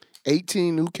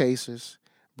 18 new cases,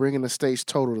 bringing the state's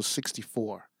total to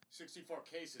 64. 64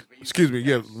 cases. But Excuse me.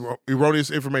 Yeah, erroneous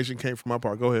information came from my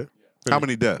part. Go ahead. How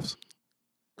many deaths?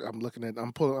 I'm looking at.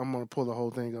 I'm gonna pull the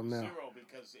whole thing up now. 0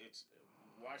 because it's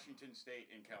Washington State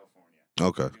and California.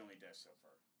 Okay. The only deaths so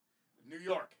far. New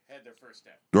York had their first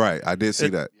death. Right. I did see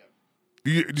that.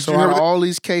 Did So you out hear of that? all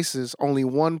these cases, only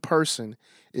one person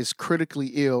is critically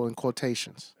ill in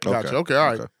quotations. Gotcha. Okay, all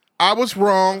right. Okay. I was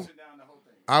wrong.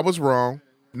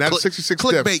 Not 66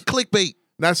 deaths. Clickbait.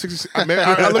 Not 66.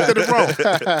 I looked at it wrong.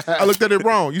 I looked at it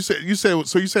wrong. You said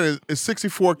so you said it's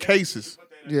 64 cases.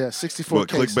 Yeah, 64 What,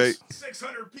 cases. clickbait?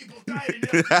 600 people died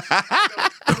in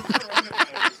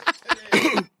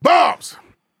Illinois. Bombs.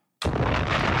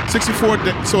 64.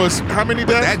 So it's how many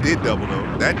deaths? That did double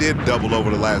though. That did double over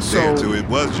the last day or So- two. It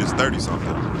was just 30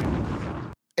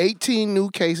 something. 18 new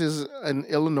cases in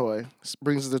Illinois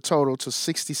brings the total to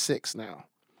 66 now.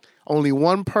 Only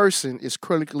one person is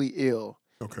critically ill,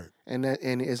 Okay. and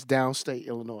it's downstate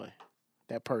Illinois.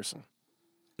 That person,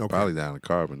 Okay. Probably down in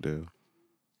Carbondale.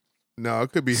 No,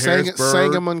 it could be Sangamon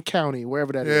Harrisburg. County,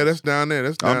 wherever that is. Yeah, that's down there.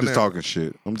 That's down I'm just there. talking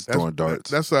shit. I'm just throwing darts.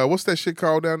 That's what's that shit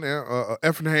called down there?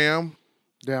 Effingham.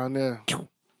 down there.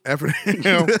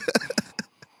 Effingham.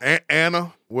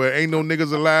 Anna, where ain't no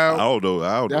niggas I allowed. don't know.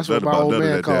 I don't That's know what nothing my about old none of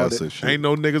man that called downstate it. shit. Ain't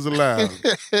no niggas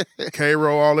allowed.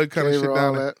 Cairo, all that kind of shit Cairo, down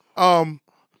all there. that.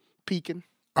 Pekin.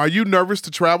 Are you nervous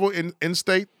to travel in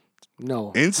state?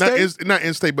 No. In-state? Not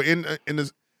in state, but in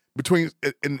the between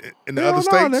in the Hell other no,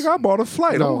 states. nigga, I bought a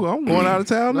flight. No. I'm going out of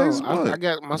town No, next I month.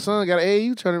 got my son got an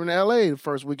AAU tournament in LA the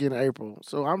first weekend of April,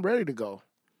 so I'm ready to go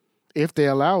if they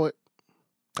allow it.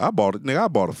 I bought it, nigga. I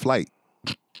bought a flight.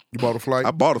 You bought a flight.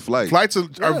 I bought a flight. Flights are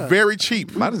Yeah. very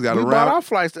cheap. I just got We a bought round. our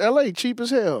flights to LA cheap as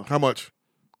hell. How much?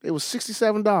 It was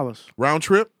 $67 Round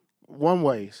trip? one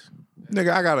ways.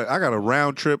 Nigga, I got a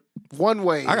round trip. One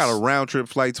ways. I got a round trip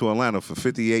flight to Atlanta for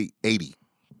 $58.80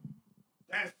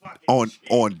 That's fucking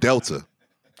on Delta.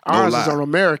 Ours no is lie. on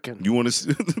American. You want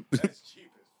to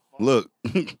look?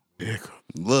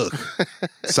 Look.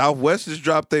 Southwest just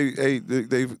dropped they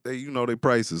they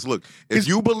prices. Look, if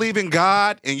you believe in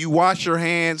God and you wash your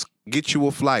hands, get you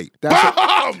a flight. That's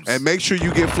Bombs! And make sure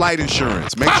you get flight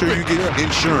insurance. Make sure you get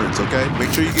insurance, okay?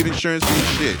 Make sure you get insurance for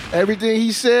your shit. everything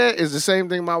he said is the same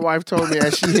thing my wife told me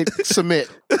as she hit submit.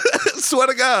 Swear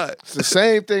to God. It's the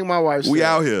same thing my wife said. We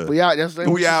out here. We out. That's what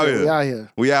We she out said. here. We out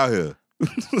here. We out here.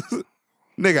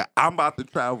 Nigga, I'm about to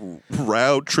travel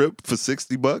round trip for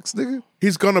 $60, nigga.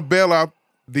 He's gonna bail out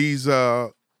these.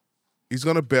 He's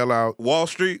gonna bail out. Wall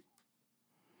Street.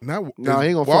 No, Not he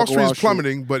ain't gonna Wall fuck with Street's Wall Street.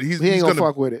 plummeting, but he's He ain't gonna gonna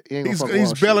fuck with it. He ain't gonna fuck with he's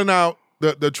Wall Street. bailing out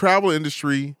the travel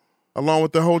industry along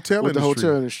with the hotel with the industry.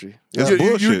 hotel industry. That's Yeah.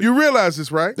 bullshit. You realize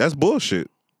this, right? That's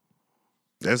bullshit.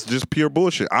 That's just pure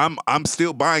bullshit. I'm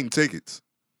still buying tickets.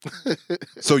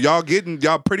 So y'all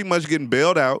pretty much getting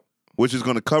bailed out, which is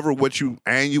going to cover what you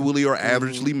annually or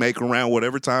averagely make around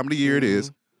whatever time of the year it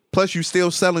is. Plus, you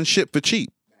still selling shit for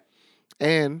cheap.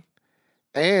 And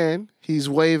he's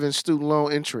waiving student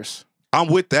loan interest. I'm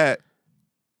with that.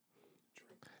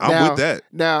 I'm with that.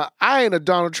 Now, I ain't a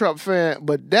Donald Trump fan,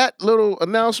 but that little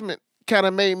announcement kind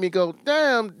of made me go,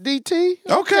 damn, DT.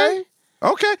 Okay.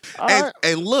 Okay. All And right.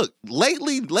 and look,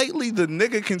 lately the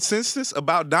nigga consensus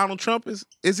about Donald Trump is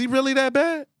he really that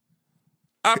bad?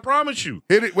 I promise you.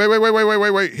 Hit it.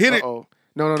 Wait. Hit it. Uh-oh.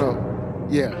 No.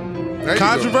 Yeah. There you go.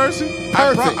 Controversy?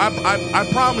 Perfect. I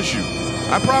promise you.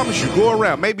 I promise you. Go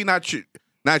around. Maybe not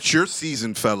your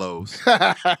seasoned fellows,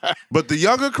 but the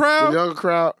younger crowd. The younger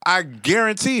crowd. I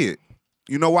guarantee it.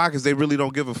 You know why? Because they really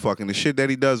don't give a fuck, and the shit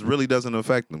that he does really doesn't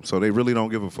affect them. So they really don't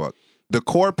give a fuck. The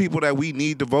core people that we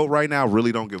need to vote right now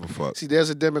really don't give a fuck. See, there's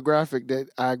a demographic that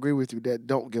I agree with you that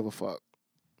don't give a fuck.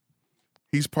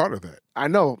 He's part of that. I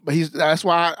know, but that's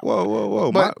why.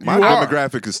 Whoa. But My you are.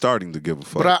 demographic is starting to give a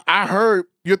fuck. But I heard.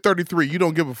 You're 33. You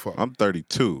don't give a fuck. I'm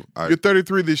 32. You're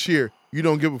 33 this year. You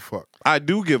don't give a fuck. I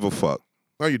do give a fuck.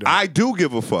 No, you don't. I do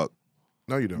give a fuck.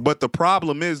 No, you don't. But the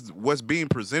problem is what's being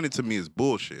presented to me is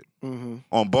bullshit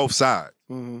on both sides.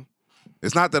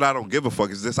 It's not that I don't give a fuck.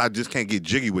 It's just I just can't get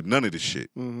jiggy with none of this shit.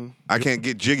 I can't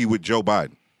get jiggy with Joe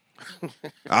Biden.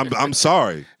 I'm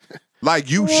sorry.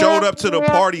 Like you showed up to the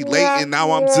party late and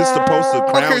now I'm just supposed to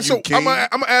crown Okay, so you king.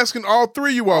 I'm asking all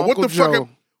three of you all. Uncle Joe.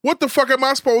 What the fuck am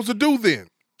I supposed to do then?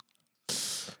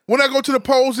 When I go to the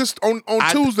polls on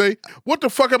Tuesday, what the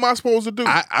fuck am I supposed to do?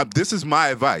 This is my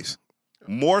advice.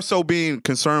 More so being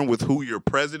concerned with who your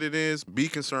president is, be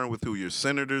concerned with who your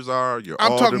senators are, your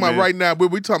I'm talking about aldermen. right now, but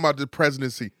we talking about the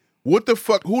presidency. What the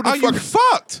fuck? Who the Are fuck? you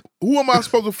fucked? Who am I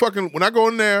supposed to fucking when I go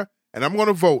in there and I'm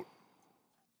gonna vote?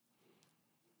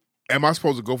 Am I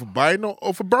supposed to go for Biden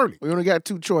or for Bernie? We only got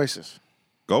two choices.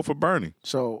 Go for Bernie.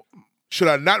 So Should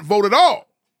I not vote at all?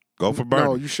 Go for Bernie.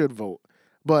 no, you should vote.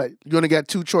 But you only got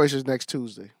two choices next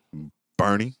Tuesday.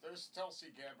 Bernie. There's Tulsi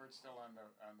Gabbard still on the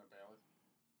ballot.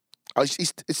 Oh,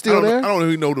 it's still there? I don't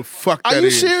even know who the fuck Are that you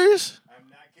is. serious? I'm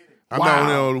not kidding. I Wow. don't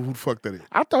know who the fuck that is.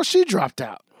 I thought she dropped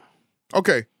out.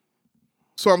 Okay.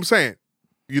 So I'm saying,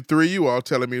 you all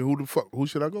telling me who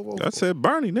should I go vote for? I said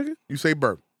Bernie, nigga. You say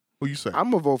Bernie. Who you say? I'm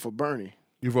gonna vote for Bernie.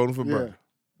 You voting for Yeah. Bernie.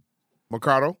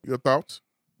 Mercado, your thoughts?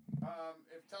 If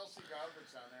Tulsi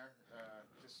Gabbard's on there,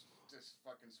 just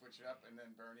fucking switch it up, and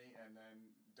then Bernie, and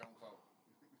then don't vote.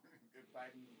 If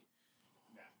Biden,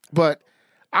 But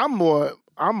I'm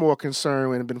more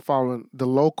concerned and been following the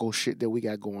local shit that we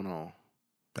got going on.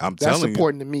 I'm That's telling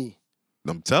important to me.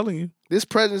 you. I'm telling you. This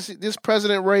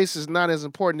president race is not as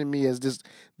important to me as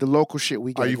the local shit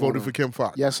we got. Are you going voting on. for Kim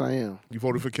Fox? Yes, I am. You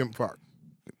voted for Kim Fox.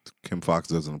 Kim Fox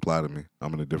doesn't apply to me.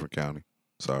 I'm in a different county.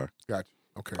 Sorry. Gotcha.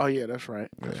 Okay. Oh yeah, that's right.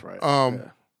 That's right. Um, Yeah.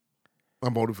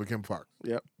 I'm voting for Kim Fox.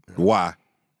 Yep. Why?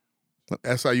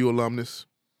 SIU alumnus.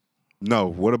 No.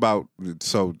 What about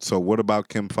so what about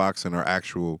Kim Fox and her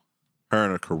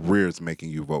and her career is making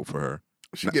you vote for her?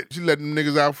 She letting them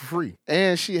niggas out for free.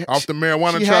 And she Off the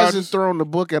marijuana she charges. hasn't thrown the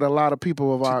book at a lot of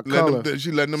people of our color.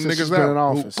 She letting them since she's niggas been out. in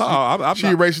office. Oh, I'm She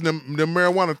not- erasing them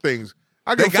marijuana things.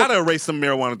 I they give a fuck- gotta erase some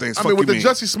marijuana things. I Fuck mean, with you the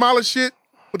mean. Jussie Smollett shit,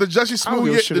 with the Jussie I don't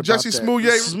give a Smollett, shit the about Jussie that.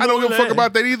 Smollett, I don't give a fuck Smollett.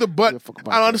 about that either. But Give a fuck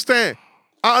about I that. understand.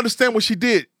 I understand what she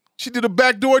did. She did a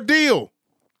backdoor deal.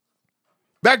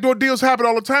 Backdoor deals happen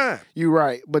all the time. You're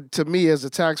right, but to me as a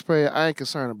taxpayer, I ain't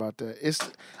concerned about that.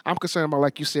 I'm concerned about,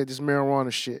 like you said, this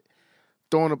marijuana shit,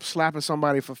 slapping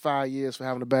somebody for 5 years for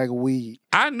having a bag of weed.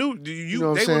 I knew know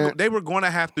what I'm saying? they were going to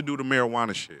have to do the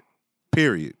marijuana shit.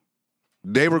 Period.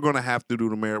 They were going to have to do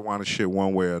the marijuana shit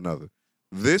one way or another.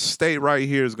 This state right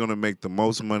here is going to make the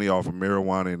most money off of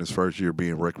marijuana in its first year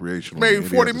being recreational. Made than any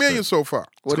 40 other million state. so far. It's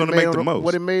What going it to make made the on- most.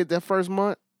 What it made that first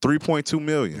month? 3.2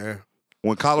 million. Yeah.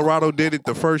 When Colorado did it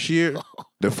the first year,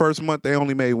 the first month they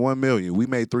only made 1 million. We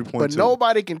made 3.2. But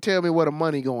nobody can tell me where the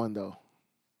money going though.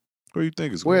 Where you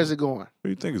think it's going? Where is it going? Where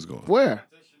you think it's going? Where?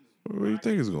 Where you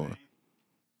think it's going?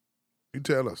 You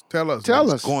tell us. Tell us. Tell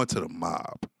man. us. Going to the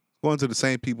mob. Going to the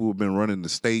same people who've been running the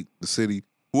state, the city.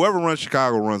 Whoever runs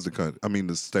Chicago runs the country. I mean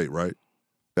the state, right?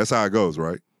 That's how it goes,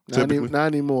 right? Typically. Not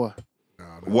anymore.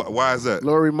 Why is that?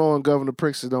 Lori Moore and Governor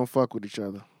Pritzker don't fuck with each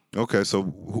other. Okay, so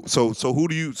who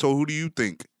do you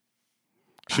think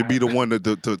should be the one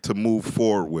to move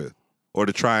forward with or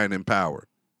to try and empower?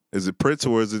 Is it Pritz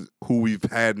or is it who we've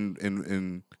had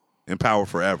in power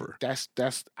forever? That's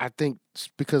I think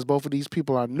because both of these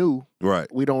people are new,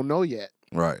 Right, we don't know yet.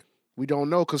 right. We don't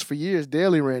know because for years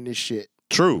Daley ran this shit.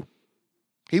 True.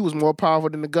 He was more powerful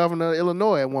than the governor of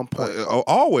Illinois at one point.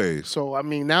 Always. So I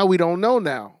mean, now we don't know.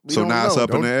 Now we So don't now it's know.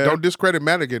 up in the air. Don't discredit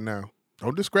Madigan now.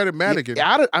 Don't discredit Madigan.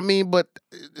 Yeah, I mean, but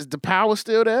is the power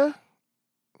still there?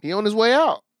 He on his way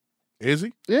out. Is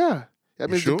he? Yeah. I You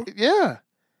mean, sure? yeah.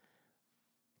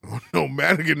 No,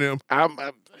 Madigan them.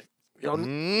 You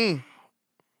know,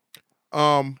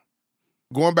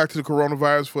 Going back to the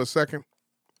coronavirus for a second,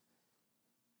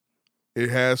 it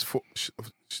has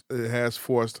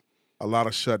forced a lot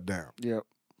of shutdown. Yep.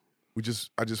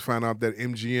 I just found out that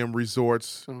MGM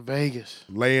Resorts In Vegas.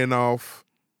 laying off,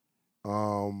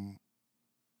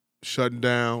 shutting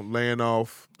down, laying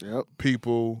off Yep.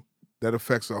 people. That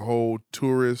affects a whole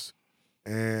tourist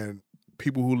and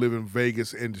people who live in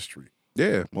Vegas industry.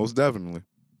 Yeah, most definitely.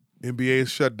 NBA is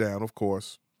shut down, of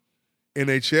course.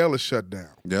 NHL is shut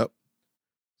down. Yep.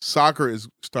 Soccer is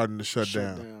starting to shut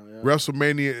down. yeah.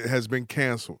 WrestleMania has been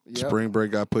canceled. Yep. Spring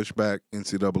break got pushed back.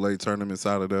 NCAA tournaments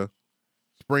out of there.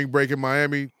 Spring break in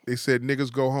Miami, they said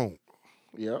niggas go home.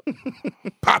 Yep.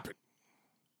 Pop it.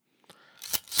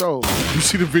 So You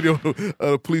see the video of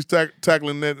the police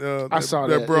tackling that? I saw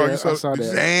that that. bro. Yeah, You I saw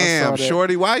that. Damn, I saw that.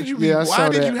 Shorty, why did you Yeah, I saw why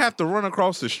did that. you have to run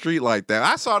across the street like that?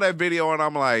 I saw that video and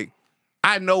I'm like,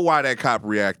 I know why that cop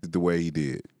reacted the way he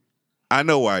did. I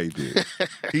know why he did.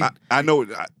 I know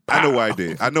why he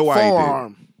did. I know why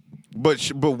Forearm. he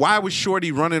did. But why was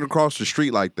Shorty running across the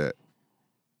street like that?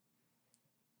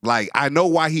 Like, I know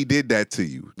why he did that to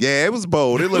you. Yeah, it was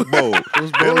bold. It looked bold. It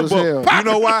was bold as hell. You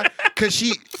know why? Because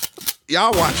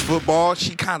y'all watch football,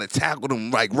 she kind of tackled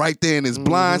him like right there in his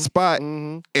blind spot.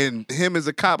 Mhm. And him as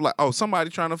a cop, like, oh,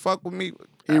 somebody trying to fuck with me.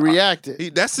 He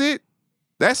reacted. That's it.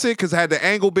 That's it. Because had the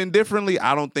angle been differently,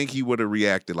 I don't think he would have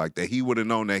reacted like that. He would have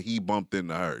known that he bumped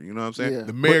into her. You know what I'm saying? Yeah.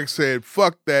 The mayor said,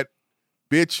 "Fuck that,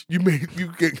 bitch. You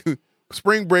get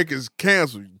spring break is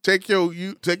canceled. Take your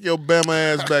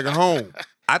Bama ass back home."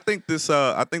 I think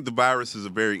the virus is a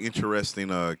very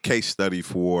interesting case study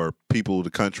for people,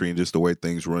 the country, and just the way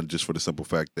things run. Just for the simple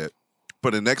fact that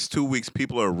for the next 2 weeks,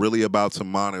 people are really about to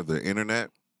monitor the internet.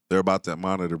 They're about to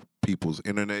monitor people's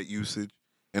internet usage,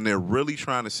 and they're really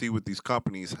trying to see with these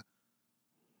companies,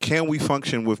 can we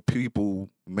function with people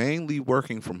mainly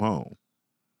working from home?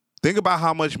 Think about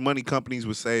how much money companies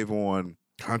would save on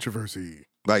controversy,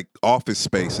 like office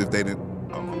space, if they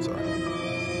didn't. Oh, I'm sorry.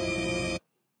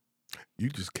 You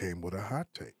just came with a hot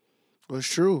take. Well, it's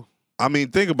true. I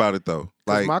mean, think about it though.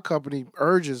 Like My company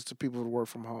urges to people to work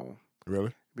from home.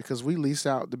 Really? Because we lease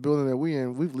out the building that we're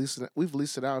in. We've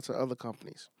leased it out to other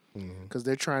companies because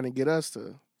they're trying to get us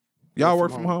to y'all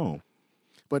work from home.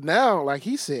 But now, like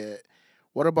he said,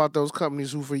 what about those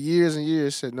companies who for years and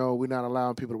years said, no, we're not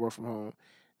allowing people to work from home?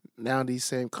 Now these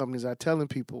same companies are telling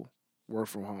people work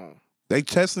from home. They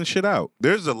testing shit out.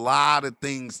 There's a lot of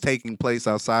things taking place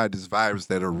outside this virus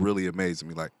that are really amazing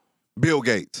me. Like Bill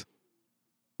Gates.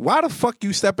 Why the fuck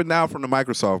you stepping down from the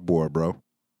Microsoft board, bro?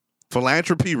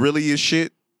 Philanthropy really is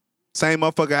shit. Same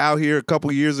motherfucker out here a couple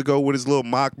years ago with his little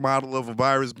mock model of a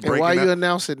virus breaking And why out. you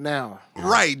announce it now?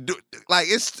 Right. Like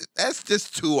that's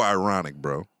just too ironic,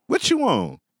 bro. What you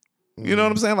on? You know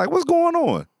what I'm saying? Like, what's going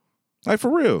on? Like,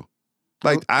 for real.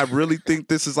 Like, I really think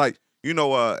this is like,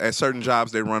 at certain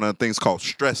jobs, they run things called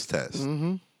stress tests.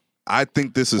 Mm-hmm. I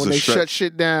think this is when a they stress. shut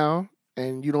shit down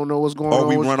and you don't know what's going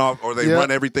on. Or they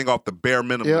run everything off the bare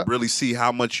minimum Yep. to really see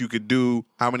how much you could do,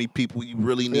 how many people you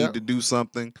really need to do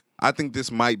something. I think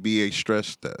this might be a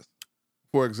stress test.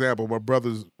 For example, my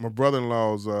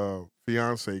brother-in-law's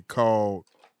fiance called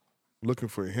looking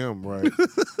for him, right?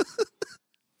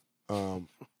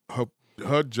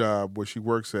 Her job where she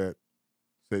works at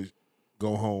says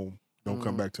go home, don't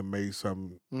come back to May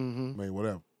something, May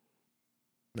whatever.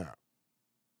 Now,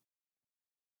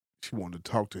 she wanted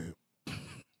to talk to him.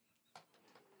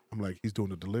 I'm like, he's doing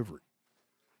the delivery.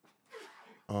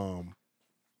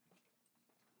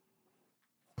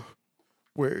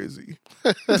 Where is he?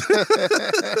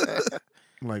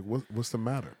 I'm like, what's the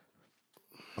matter?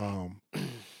 I'm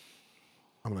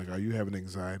like, are you having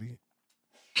anxiety?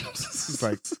 He's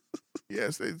like,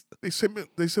 yes, they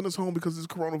sent us home because of this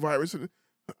coronavirus, and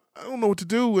I don't know what to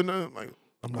do. And I'm like,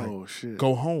 oh shit,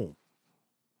 go home.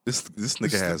 This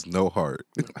nigga has no heart.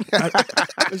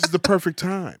 This is the perfect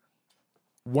time.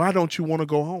 Why don't you want to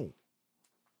go home?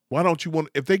 Why don't you want?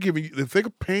 If they're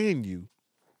paying you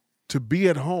to be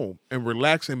at home and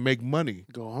relax and make money,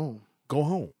 go home. Go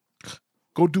home.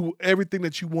 Go do everything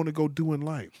that you want to go do in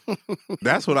life.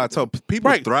 That's what I tell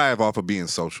people. Thrive off of being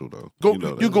social, though.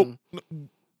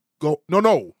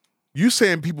 No. You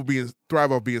saying people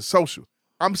thrive off being social.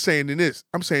 I'm saying to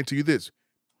you this.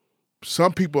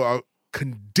 Some people are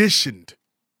conditioned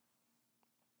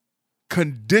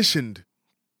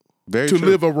Very to true.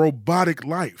 live a robotic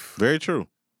life. Very true.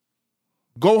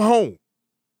 Go home.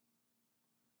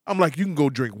 I'm like, you can go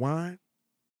drink wine.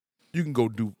 You can go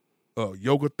do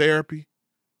yoga therapy.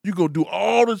 You go do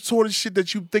all the sort of shit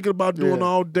that you thinking about doing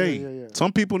all day. Yeah.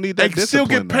 Some people need that They still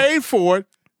discipline. get paid for it.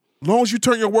 As long as you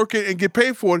turn your work in and get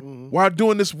paid for it while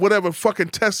doing this whatever fucking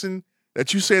testing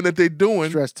that you saying that they're doing.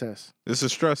 Stress test. It's a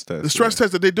stress test. The stress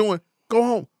test that they're doing. Go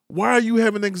home. Why are you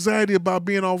having anxiety about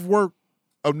being off work,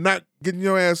 of not getting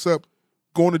your ass up,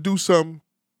 going to do something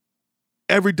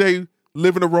every day,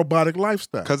 living a robotic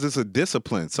lifestyle? Because it's a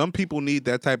discipline. Some people need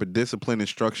that type of discipline and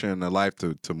structure in their life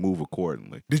to move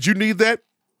accordingly. Did you need that?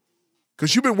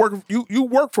 Because you've been working. You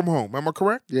work from home. Am I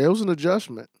correct? Yeah, it was an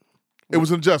adjustment. It was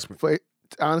an adjustment.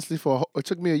 Honestly, it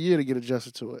took me a year to get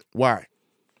adjusted to it. Why?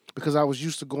 Because I was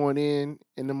used to going in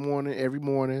the morning, every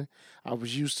morning. I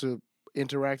was used to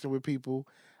interacting with people.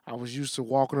 I was used to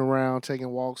walking around, taking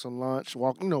walks on lunch,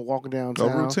 walking downtown.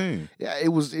 A routine. Yeah, it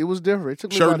was different. It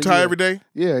took me Shirt about and a tie year. every day?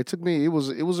 Yeah, it took me. It was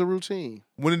a routine.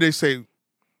 When did they say,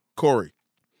 Corey,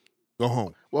 go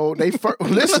home? Well, they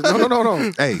listen. No.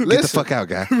 Hey, listen. get the fuck out,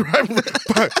 guy.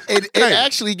 It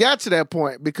actually got to that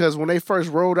point because when they first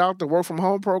rolled out the work from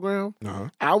home program,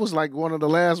 I was like one of the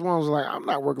last ones. Like, I'm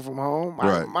not working from home.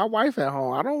 Right. My wife at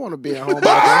home. I don't want to be at home.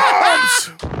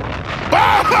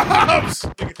 Bombs!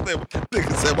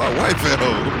 Nigga said my wife at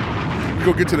home. We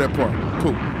go get to that part.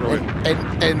 Cool. Go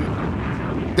ahead.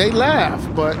 And they laugh,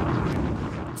 but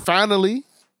finally,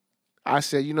 I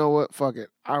said, you know what? Fuck it.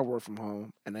 I work from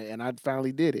home, and I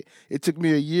finally did it. It took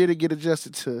me a year to get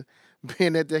adjusted to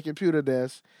being at that computer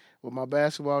desk with my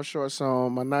basketball shorts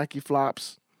on, my Nike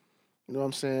flops. You know what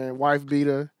I'm saying? Wife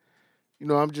beater. You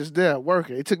know, I'm just there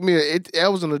working. It took me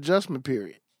that was an adjustment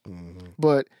period. Mm-hmm.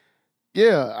 But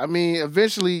yeah, I mean,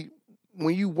 eventually,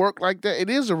 when you work like that, it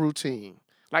is a routine.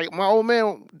 Like my old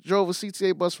man drove a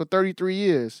CTA bus for 33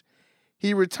 years.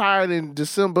 He retired in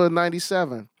December of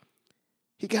 97.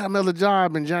 He got another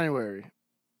job in January,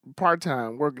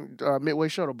 part-time, working Midway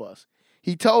Shuttle Bus.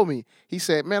 He told me, he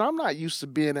said, man, I'm not used to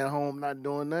being at home not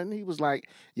doing nothing. He was like,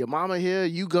 your mama here,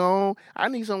 you gone. I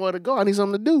need somewhere to go. I need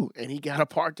something to do. And he got a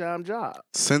part-time job.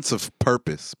 Sense of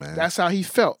purpose, man. That's how he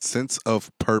felt. Sense of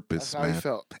purpose, That's how man. he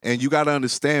felt. And you got to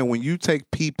understand, when you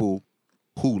take people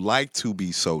who like to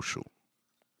be social,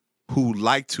 who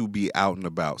like to be out and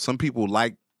about, some people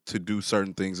like to do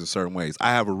certain things in certain ways.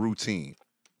 I have a routine.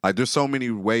 Like, there's so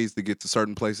many ways to get to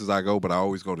certain places I go, but I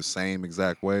always go the same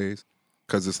exact ways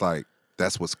because it's like,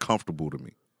 that's what's comfortable to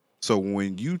me. So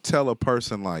when you tell a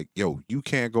person like, yo, you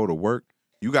can't go to work,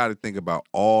 you got to think about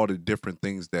all the different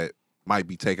things that might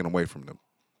be taken away from them.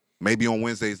 Maybe on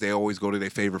Wednesdays, they always go to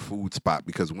their favorite food spot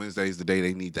because Wednesday's the day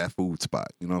they need that food spot.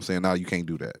 You know what I'm saying? Now you can't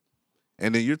do that.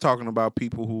 And then you're talking about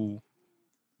people who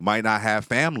might not have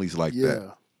families like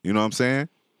that. You know what I'm saying?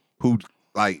 Who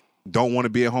like don't want to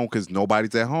be at home because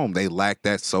nobody's at home. They lack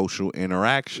that social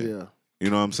interaction. Yeah.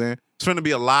 You know what I'm saying? It's going to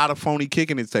be a lot of phony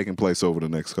kicking that's taking place over the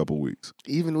next couple of weeks.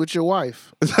 Even with your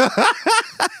wife.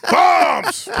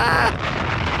 Bombs!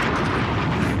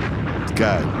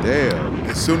 God damn.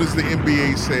 As soon as the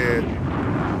NBA said,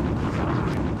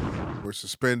 we're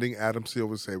suspending, Adam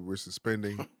Silver said, we're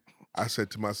suspending, I said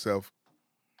to myself,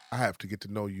 I have to get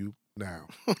to know you now.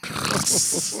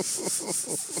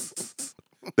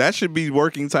 That should be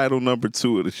working title number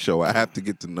 2 of the show. I have to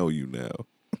get to know you now.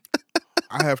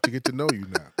 I have to get to know you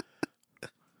now.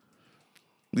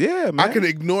 Yeah, man. I can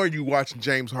ignore you watching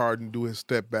James Harden do his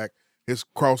step back, his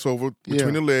crossover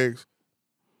between the legs,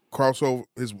 crossover,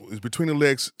 his between the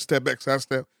legs, step back, side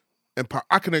step, and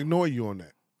I can ignore you on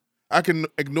that. I can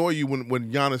ignore you when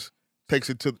Giannis takes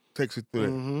it through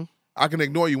there. I can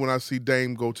ignore you when I see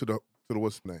Dame go to the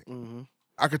what's the name.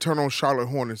 I could turn on Charlotte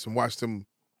Hornets and watch them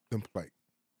play.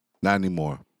 Not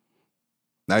anymore.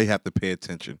 Now you have to pay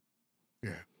attention.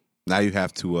 Yeah. Now you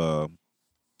have to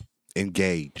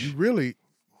engage. You really,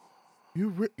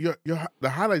 the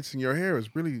highlights in your hair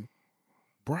is really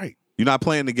bright. You're not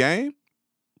playing the game?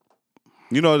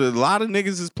 You know, a lot of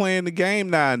niggas is playing the game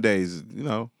nowadays. You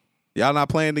know, y'all not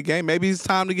playing the game. Maybe it's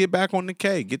time to get back on the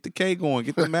K. Get the K going.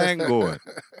 Get the mag going.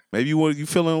 Maybe you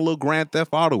feeling a little Grand Theft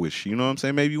Auto-ish. You know what I'm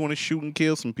saying? Maybe you want to shoot and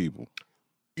kill some people.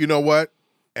 You know what?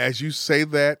 As you say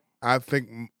that, I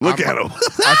think Look at him.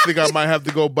 I think I might have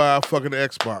to go buy a fucking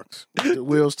Xbox. The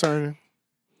wheels turning.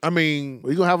 I mean,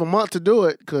 We're going to have a month to do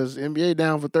it because NBA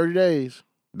down for 30 days.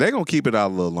 They're going to keep it out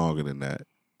a little longer than that.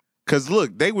 Because,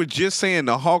 look, they were just saying,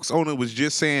 the Hawks owner was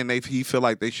just saying he feel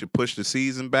like they should push the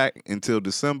season back until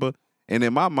December. And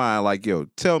in my mind, like, yo,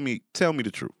 tell me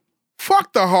the truth.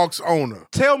 fuck the Hawks owner.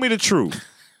 Tell me the truth.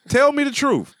 Tell me the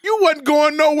truth. You wasn't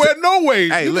going nowhere, no way.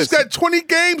 Hey, you listen. just got 20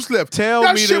 games left. Tell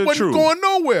that me shit the wasn't truth. going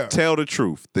nowhere. Tell the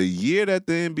truth. The year that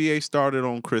the NBA started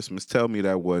on Christmas, tell me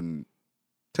that wasn't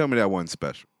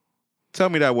special. Tell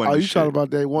me that wasn't Oh, the you shit. talking about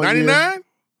that one 99? year?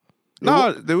 No,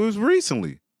 it was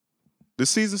recently. The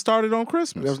season started on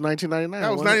Christmas. That was 1999. That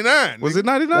was wasn't 99. Was it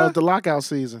That 99? was the lockout He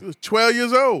season. was 12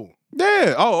 years old.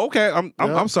 Yeah. Oh, okay. I'm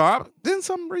Yeah. sorry. Didn't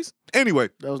something recent? Anyway,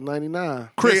 That was 99.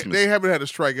 Christmas. They haven't had a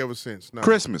strike ever since. No.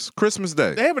 Christmas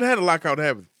Day. They haven't had a lockout,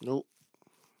 have they? Nope.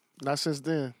 Not since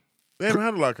then. They haven't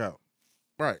had a lockout.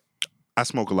 Right. I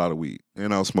smoke a lot of weed,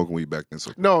 and I was smoking weed back then.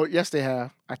 So No, yes, they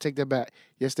have. I take that back.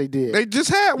 Yes, they did. they just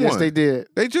had one. Yes, they did.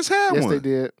 They just had Yes, one. they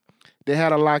did. They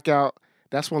had a lockout.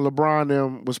 That's when LeBron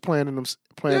them was playing in them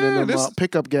this-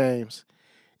 pickup games.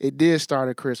 It did start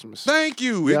at Christmas. Thank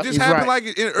you. Yep, It just he's happened right.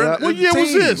 like in Yep. What year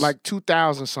was this? Like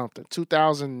 2000 something.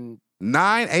 2000.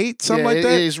 9, 8, something yeah, like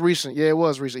that. It's recent. Yeah, it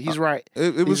was recent. He's right.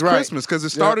 It was He's right. Christmas because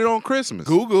it started on Christmas.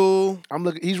 Google. I'm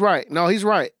looking. He's right. No, he's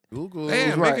right. Google. Damn,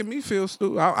 He's right. making me feel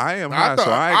stupid. I am high, I, thought,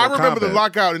 so I ain't I gonna remember the combat.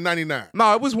 lockout in 99.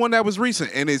 No, it was one that was recent,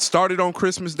 and it started on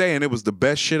Christmas Day, and it was the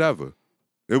best shit ever.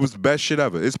 It was the best shit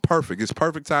ever. It's perfect. It's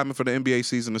perfect timing for the NBA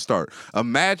season to start.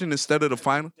 Imagine instead of the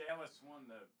final. Dallas won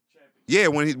the championship. Yeah,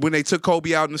 when they took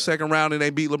Kobe out in the second round and they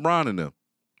beat LeBron and them.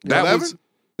 That 11?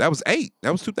 was 8.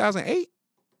 That was 2008,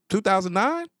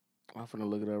 2009. I'm finna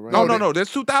look it up right No, now. no.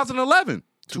 That's 2011.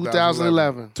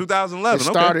 2011. 2011. It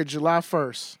Okay. started July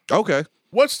 1st. Okay.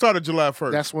 What started July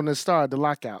 1st? That's when it started, the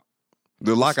lockout.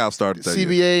 The lockout started that year.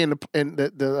 CBA and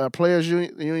the players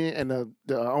union and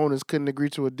the owners couldn't agree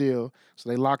to a deal, so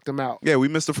they locked them out. Yeah, we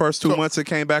missed the first 2 months. It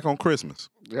came back on Christmas.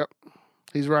 Yep,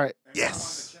 he's right.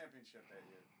 Yes. Championship that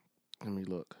year. Let me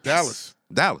look. Dallas.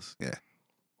 Dallas. Yeah.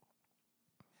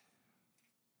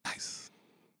 Nice.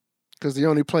 Because they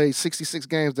only played 66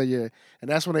 games that year, and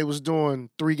that's when they was doing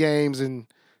 3 games in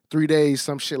 3 days,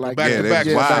 some shit like Back Yeah, that. to they back,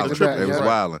 was back to wilding. triple, They was yeah.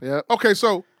 wilding. Yep. Okay,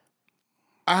 so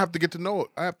I have to get to know it.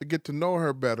 I have to get to know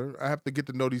her better. I have to get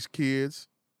to know these kids.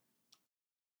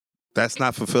 That's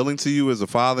not fulfilling to you as a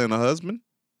father and a husband?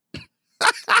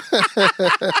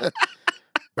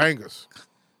 Bangers.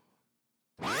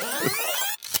 Where's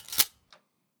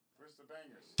the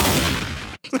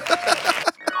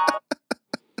bangers?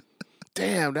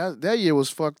 Damn, that year was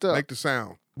fucked up. Like the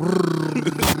sound.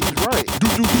 Right.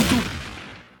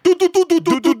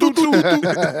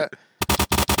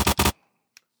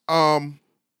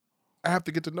 I have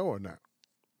to get to know her now.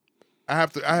 I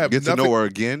have Get nothing, to know her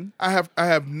again? I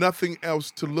have nothing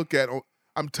else to look at.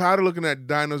 I'm tired of looking at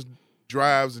diners,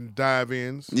 drives, and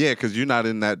dive-ins. Yeah, because you're not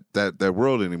in that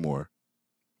world anymore.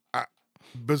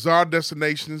 Bizarre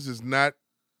Destinations is not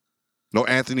No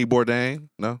Anthony Bourdain?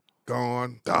 No?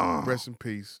 gone. Gone. Rest in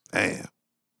peace. Damn.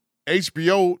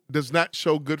 HBO does not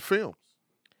show good films.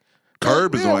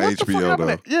 Curb is Yeah, on what the fuck HBO, happened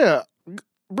though. to- yeah,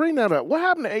 bring that up. What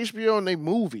happened to HBO and their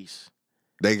movies?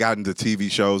 They got into TV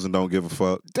shows and don't give a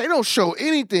fuck. They don't show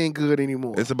anything good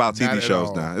anymore. It's about Not TV at shows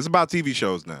all. now. It's about TV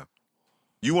shows now.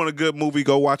 You want a good movie,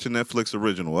 go watch a Netflix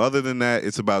original. Other than that,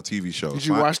 it's about TV shows. Did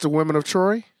you watch The Women of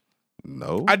Troy?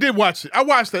 No. I did watch it. I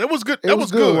watched that. It was good. It That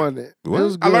was was good. wasn't it? What? It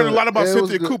was I learned a good. lot about It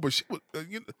was Cynthia good. Cooper. She was,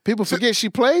 People forget she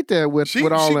played there with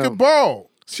all she them. could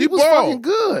ball. She was ball. fucking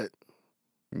good.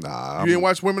 Nah. You didn't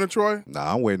watch Women of Troy?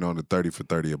 Nah, I'm waiting on the 30 for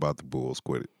 30 about the Bulls.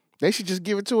 Quit it. They should just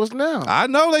give it to us now. I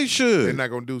know they They're should. not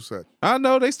gonna do such. I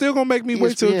know they still gonna make me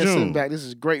wait till ESPN sitting June. back. This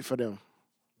is great for them.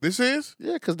 This is?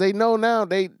 Yeah, because they know now.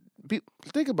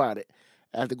 Think about it.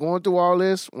 After going through all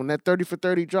this, when that 30 for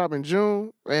 30 drop in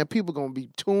June, man, people gonna be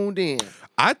tuned in.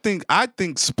 I think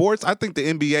sports, I think the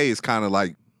NBA is kind of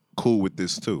like cool with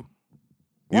this too.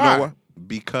 You Why? know what?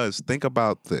 Because think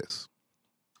about this.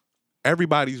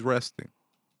 Everybody's resting.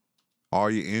 All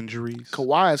your injuries,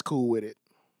 Kawhi is cool with it.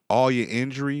 all your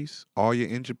injuries, all your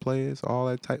injured players, all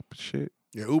that type of shit.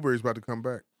 Yeah, Uber is about to come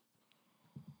back.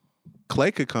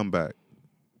 Clay could come back,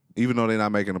 even though they're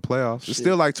not making the playoffs. There's Shit.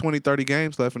 still like 20, 30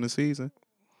 games left in the season.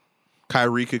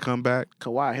 Kyrie could come back.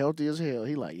 Kawhi healthy as hell.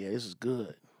 He like, yeah, this is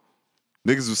good.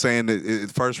 Niggas was saying that if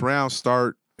the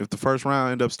first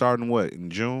round end up starting what, in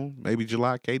June, maybe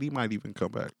July, KD might even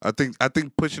come back. I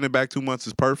think pushing it back 2 months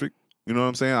is perfect. You know what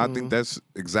I'm saying? I think that's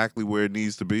exactly where it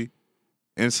needs to be.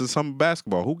 And it's some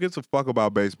basketball. Who gives a fuck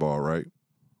about baseball, right?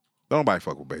 Don't nobody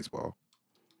fuck with baseball.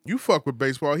 You fuck with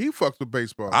baseball. He fucks with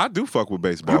baseball. I do fuck with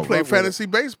baseball. You play with fantasy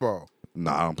baseball.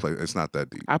 Nah, I don't play. It's not that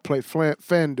deep. I play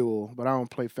FanDuel, but I don't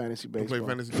play fantasy You baseball. play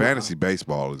fantasy. Fantasy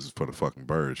baseball is for the fucking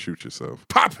birds. Shoot yourself.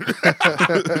 Pop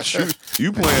it. Shoot.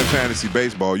 You playing fantasy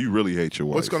baseball, you really hate your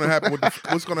wife. What's gonna happen with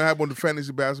the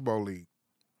fantasy basketball league?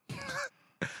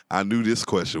 I knew this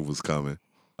question was coming.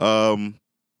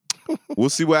 We'll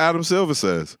see what Adam Silver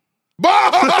says.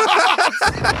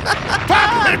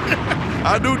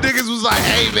 I knew niggas was like,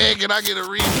 hey, man, can I get a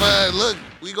refund? Look,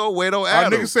 we gonna wait on Are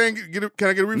Adam. niggas saying, can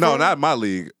I get a refund? No, not my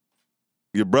league.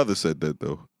 Your brother said that,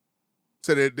 though.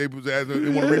 Said that they want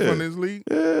to refund this league.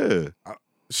 Yeah.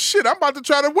 Shit, I'm about to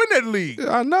try to win that league.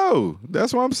 I know.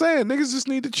 That's what I'm saying. Niggas just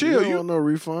need to You chill. don't want no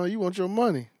refund. You want your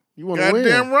money. You want to win.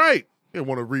 Goddamn right. They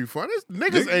want a refund.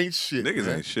 Niggas ain't shit. Niggas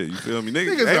man. ain't shit. You feel me? Niggas,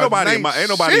 Niggas ain't are nobody in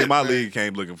nice my shit, in my man. league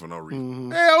came looking for no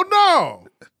reason. Hell no.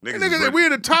 Niggas, is Niggas, ready- we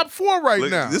in the top 4 right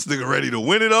look, now. This nigga ready to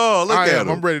win it all. Look I at am.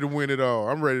 him. I'm ready to win it all.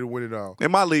 I'm ready to win it all.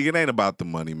 In my league, it ain't about the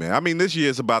money, man. I mean, this year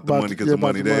it's about the About money the- because yeah, the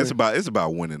money about the there. money. It's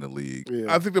about winning the league.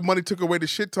 Yeah. I think the money took away the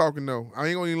shit talking though. I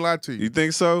ain't gonna even lie to you. You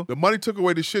think so? The money took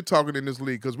away the shit talking in this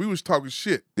league because we was talking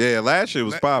shit. Yeah, last year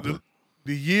was popping.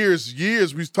 The years we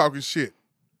was talking shit.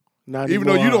 Not Even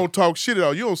though anymore. you don't talk shit at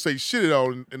all, you don't say shit at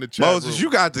all in the chat Moses, room.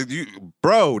 you got to,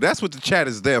 bro. That's what the chat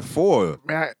is there for.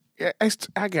 Man,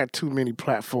 I got too many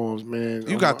platforms, man.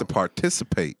 You got to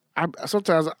participate.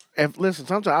 Sometimes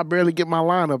I barely get my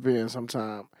lineup in.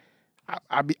 Sometimes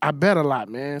I bet a lot,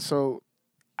 man. So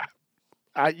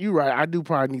you right. I do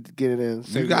probably need to get it in.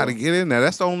 You got to get in there.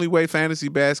 That's the only way fantasy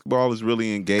basketball is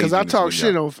really engaging. because I is talk when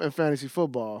shit y'all- in fantasy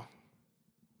football.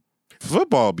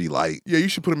 Football be light. Yeah, you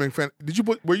should put him in.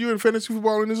 Were you in fantasy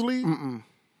football in this league? Mm-mm.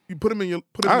 You put him in the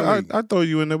league. I throw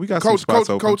you in there. We got some Coach, spots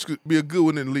open. coach could be a good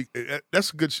one in the league.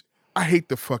 That's a good. I hate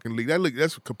the fucking league. That league,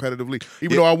 that's a competitive league.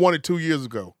 Even though I won it 2 years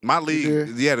ago. My league,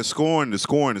 Yeah. the scoring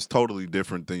is totally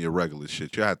different than your regular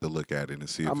shit. You have to look at it and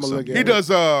see if I'ma it's look something. at He it.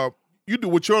 does. You do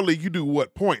with your league. You do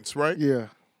what points, right? Yeah.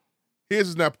 His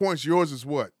is not points. Yours is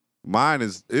what? Mine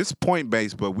it's point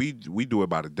based, but we do it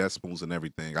by the decimals and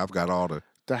everything. I've got all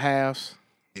The halves.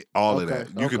 of Okay,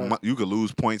 that. You can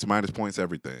lose points, minus points,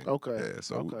 everything. Okay. Yeah.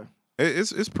 So Okay.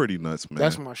 It's pretty nuts, man.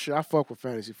 That's my shit. I fuck with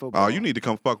fantasy football. Oh, you need to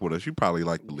come fuck with us. You probably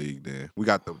like the league then. We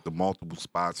got the multiple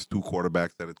spots, 2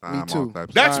 quarterbacks at a time. too. All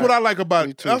types That's of what I like about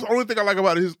Me it. too. That's the only thing I like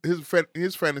about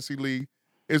his fantasy league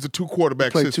is the 2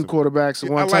 quarterback play system. 2 quarterbacks at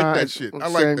Yeah, one I like time. that shit. I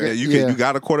like that. Yeah, you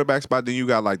got a quarterback spot, then you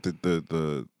got like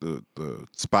the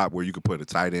spot where you could put a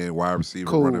tight end, wide receiver,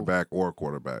 Cool. running back, or a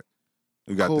quarterback.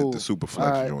 You got Cool. the super All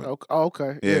flex right. joint.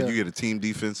 Okay. Yeah, you get a team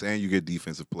defense and you get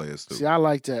defensive players too. See, I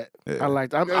like that. Yeah. I like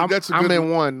that. That's a I'm good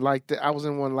in one like that. I was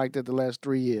in one like that the last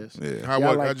 3 years. Yeah, Yeah, I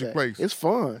like How'd you that. place? It's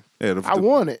fun. yeah. I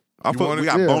won it. Our You foot- want we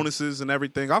it? got Yeah. bonuses and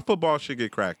everything. Our football should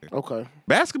get cracking. Okay.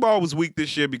 Basketball was weak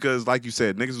this year because, like you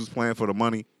said, niggas was playing for the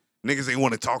money. Niggas ain't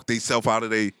want to talk themselves out of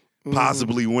they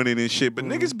possibly winning and shit. But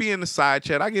niggas be in the side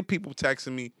chat. I get people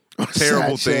texting me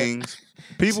terrible Side chat. things.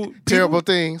 People Terrible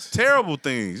things. Terrible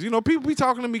things. You know, people be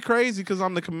talking to me crazy because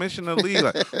I'm the commissioner of the league.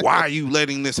 Like, why are you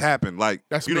letting this happen? Like,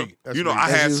 That's you me. know, That's you know, me. I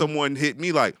That's had you. someone hit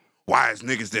me like, why is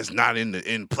niggas that's not in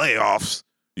playoffs?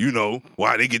 You know,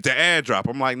 why they get the ad drop?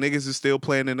 I'm like, niggas is still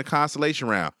playing in the consolation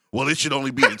round. Well, it should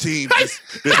only be the team that's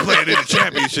playing in the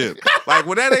championship. Like,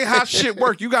 when that ain't how shit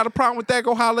work, you got a problem with that?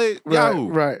 Go holler at Yahoo.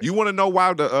 right. You want to know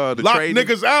why the Lock trading?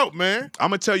 niggas out, man. I'm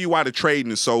gonna tell you why the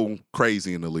trading is so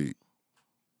crazy in the league.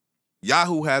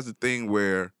 Yahoo has a thing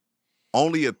where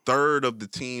only a third of the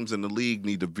teams in the league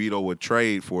need to veto a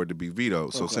trade for it to be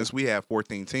vetoed. So since we have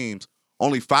 14 teams,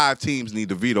 only 5 teams need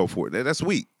to veto for it. That's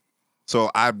weak. So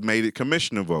I made it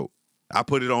commissioner vote. I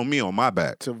put it on me, on my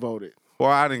back. To vote it. Boy,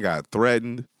 I done got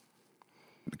threatened.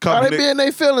 How they be in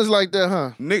their feelings like that,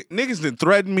 huh? Niggas done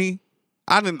threatened me.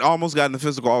 I done almost got into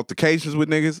physical altercations with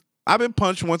niggas. I've been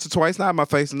punched once or twice, not in my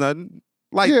face or nothing.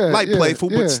 Like playful,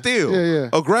 but still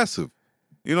aggressive.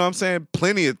 You know what I'm saying?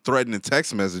 Plenty of threatening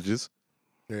text messages.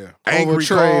 Yeah. Angry Over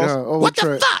trade, calls. huh? Over What the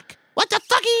trade. fuck? What the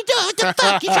fuck are you doing? What the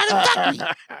fuck? You trying to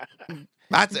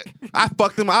fuck me? I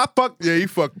fucked him. Yeah, he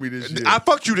fucked me this year. I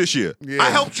fucked you this year. Yeah. I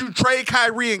helped you trade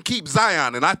Kyrie and keep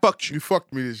Zion, and I fucked you. You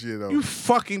fucked me this year, though. You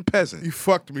fucking peasant. You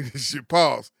fucked me this year.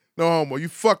 Pause. No homo. You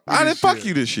fucked me I this didn't year. fuck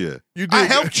you this year. You I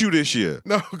did. helped you this year.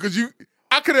 No, because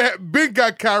I could have been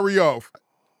got Kyrie off.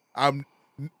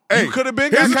 Hey, You could have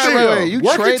been here's got the Kyrie thing. off. Wait, you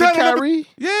Work your traded title number- Kyrie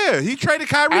Yeah, he traded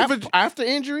Kyrie for after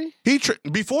injury?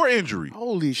 before injury.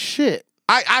 Holy shit.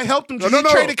 I helped him. No. He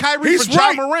traded Kyrie He's for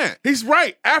John right. Morant. He's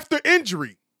right. After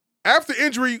injury,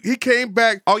 he came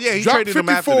back. Oh yeah, he dropped traded him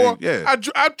after 54. that.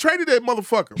 Yeah, I traded that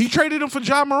motherfucker. he traded him for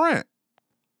John Morant.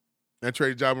 I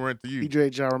traded John Morant to you. He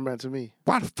traded John Morant to me.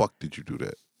 Why the fuck did you do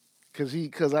that?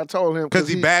 Because I told him. Because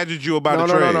he badgered you about no, a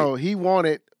no, trade. no. He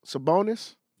wanted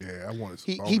Sabonis. Yeah, I wanted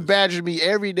He Sabonis. badgered me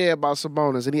every day about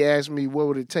Sabonis, and he asked me what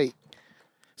would it take.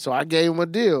 So I gave him a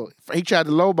deal. He tried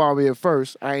to lowball me at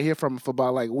first. I ain't hear from him for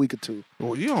about like a week or 2.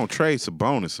 Well, you don't trade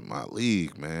Sabonis in my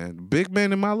league, man. The big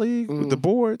men in my league with the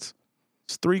boards,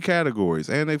 it's 3 categories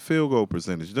and they field goal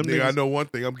percentage. Them Nigga, niggas, I know one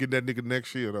thing. I'm getting that nigga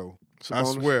next year though. I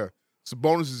Sabonis? swear.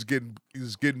 Sabonis is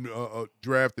getting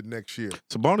drafted next year.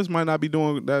 Sabonis might not be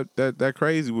doing that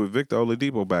crazy with Victor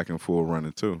Oladipo back in full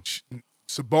running too.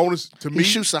 Sabonis to He me.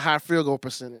 shoots a high field goal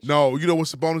percentage. No, you know what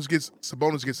Sabonis gets?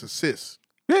 Sabonis gets assists.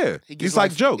 Yeah, He he's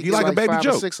like Joke. he He gets like a baby 5 or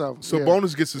Joke. 6 of them.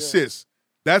 Sabonis gets assists.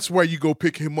 That's where you go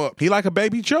pick him up. He like a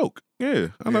baby Joke. Yeah,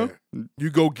 I know. Yeah. You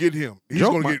go get him. He's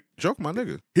Joke, gonna my, get. Joke, my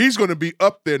nigga. He's gonna be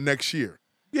up there next year.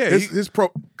 Yeah, His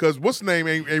pro because what's the name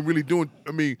ain't really doing.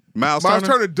 I mean, Miles Miles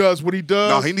Turner? Turner does what he does.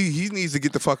 No, he needs to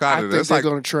get the fuck out I of think there. That's they're like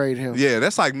going to trade him. yeah,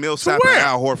 that's like Millsap and where?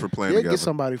 Al Horford playing They'll together. get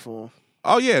somebody for him.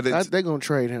 Oh yeah, They're going to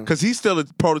trade him. because he's still a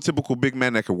prototypical big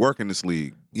man that can work in this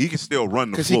league. He can still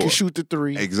run the Because floor. he can shoot the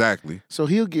 3. Exactly. So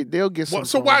they'll get some.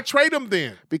 So for why him. trade him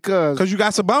then? Because Because you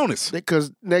got some bonus.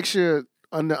 next year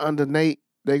under Nate,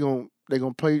 they're gonna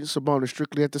play Sabonis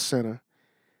strictly at the center.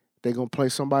 They're gonna play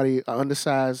somebody an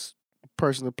undersized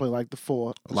person to play like the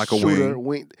 4, Like a shooter,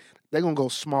 wing. They're gonna go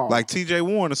small. Like TJ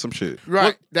Warren or some shit.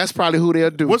 right. That's probably who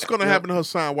they'll do. What's gonna Yeah. happen to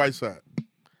Hassan Whiteside?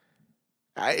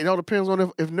 It all depends on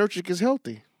if Nurkic is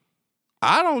healthy.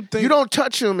 I don't think You don't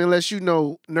touch him unless you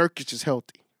know Nurkic is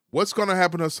healthy. What's gonna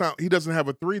happen to Hassan? He doesn't have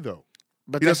a 3 though.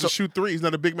 But He that's doesn't shoot 3. He's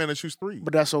not a big man that shoots 3.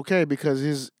 but that's okay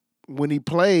because when he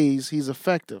plays, he's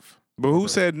effective. But who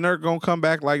said Nurk gonna come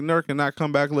back like Nurk and not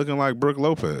come back looking like Brooke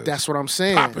Lopez? That's what I'm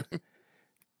saying.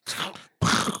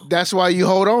 That's why you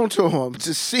hold on to him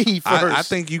to see first. I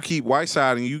think you keep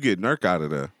Whiteside and you get Nurk out of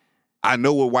there. I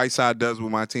know what Whiteside does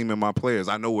with my team and my players.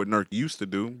 I know what Nurk used to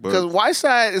do. because But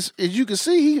Whiteside is, as you can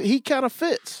see, he kind of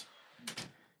fits.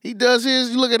 He does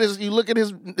his. You look at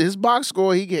his box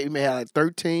score. He may have like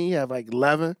 13. He have like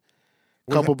 11.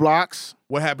 Couple blocks.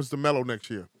 What happens to Melo next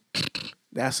year?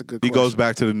 That's a good. he question. goes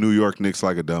back to the New York Knicks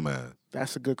like a dumbass.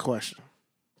 That's a good question.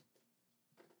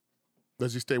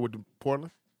 Does he stay with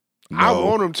Portland? I No.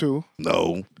 want him to.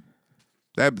 No.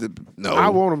 No. I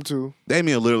want him to.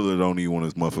 Damian Lillard don't even want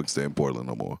his motherfucker stay in Portland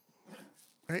no more.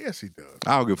 Hey, yes, he does.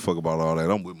 I don't give a fuck about all that.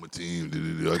 I'm with my team.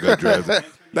 I got drafted.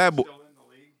 That boy.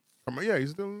 I mean, yeah,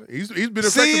 he's been effective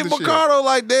See, this year. Ricardo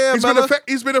like damn.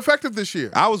 He's been effective this year.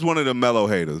 I was one of the Melo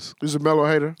haters. He's a Melo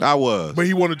hater. I was. But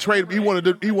he wanted to trade him. He wanted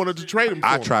to trade him. For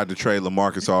I him. tried to trade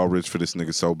LaMarcus Aldridge for this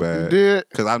nigga so bad. Did.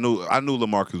 Because I knew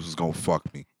LaMarcus was gonna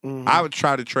fuck me. I would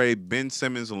try to trade Ben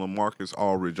Simmons and LaMarcus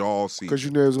Aldridge all season. Because you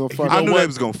knew he was going to fuck I him. knew what? they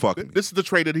was gonna fuck me. This is the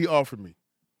trade that he offered me: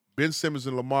 Ben Simmons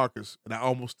and LaMarcus, and I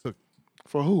almost took it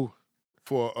For who?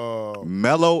 for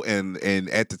Melo and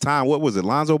at the time, what was it,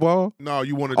 Lonzo Ball? No,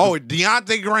 you wanted. Oh,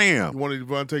 Deontay Graham. you wanted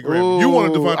Devontae Graham. You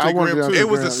wanted Ooh, I Devontae wanted Graham too. Devontae It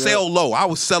was a Graham, sell low. I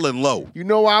was selling low. You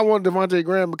know why I wanted Devontae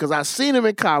Graham? Because I seen him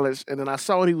in college, and then I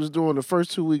saw what he was doing the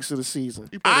first 2 weeks of the season.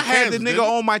 He played I in had Kansas, the didn't nigga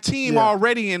he? on my team Yeah.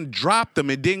 already and dropped him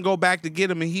and didn't go back to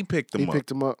get him, and he picked him He up.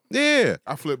 picked him up. Yeah.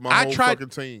 I flipped my I whole tried- fucking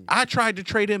team. I tried to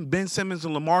trade him Ben Simmons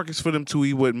and LaMarcus for them two.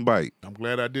 He wouldn't bite. I'm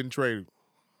glad I didn't trade him.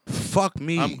 Fuck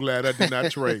me. I'm glad I did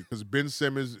not trade because Ben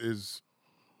Simmons is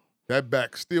that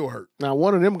back still hurt. Now,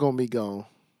 one of them going to be gone.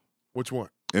 Which one?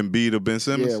 Embiid or Ben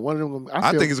Simmons? Yeah, one of them going to be.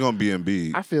 I think it's gonna be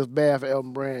Embiid. I feel bad for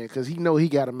Elton Brand because he know he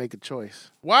got to make a choice.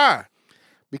 Why?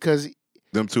 Because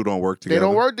Them two don't work they together.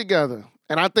 don't work together.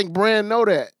 And I think Brand know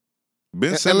that.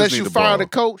 Ben Simmons Unless need you the fire ball. the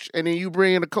coach and then you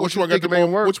bring in a coach Which you one think got it the may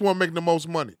most? work. Which one making the most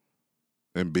money?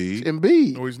 Embiid.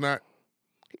 Embiid. No, he's not.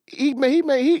 He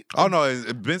made. Oh no,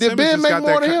 Ben Did Simmons Ben just make got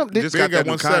more that. than him? Did Just Ben got that got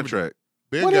new 170. contract.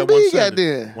 Ben What got Embiid got 170.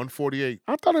 then? 148.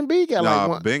 I thought Embiid got Nah, like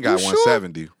one. Ben got You sure?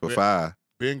 170 for Ben- five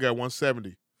Ben got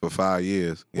 170. for 5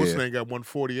 years. What's Yeah. name got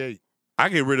 148. I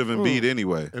get rid of Embiid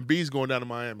anyway. And B's going down to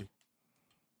Miami.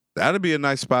 That'd be a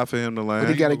nice spot for him to But land.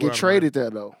 he got to Go get out, traded there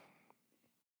though.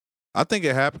 I think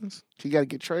it happens. He got to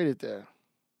get traded there.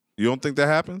 You don't think that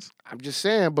happens? I'm just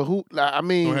saying, but who? Like, I It's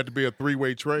mean, gonna have to be a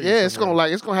 3-way trade. yeah, it's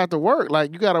somewhere. gonna have to work.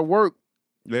 Like you got to work.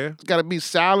 Yeah. It's got to be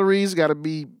salaries. Got to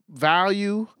be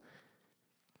value.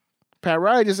 Pat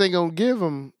Riley just ain't gonna give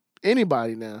him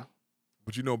anybody now.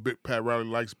 But you know, Pat Riley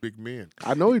likes big men.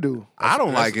 I know he do. I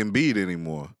don't like Embiid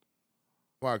anymore.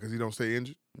 Why? Because he don't stay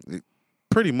injured.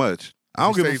 Pretty much. I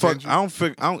don't He give a stays fuck.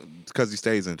 injured? I don't because he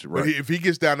stays injured, But right? if he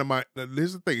gets down to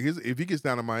here's the thing. If he gets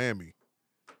down to Miami,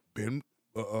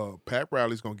 Pat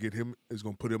Riley's gonna get him. Is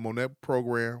gonna put him on that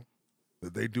program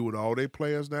that they do with all their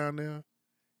players down there.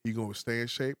 He's gonna stay in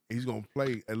shape. He's gonna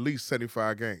play at least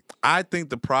 75 games. I think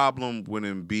the problem with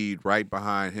Embiid right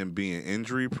behind him being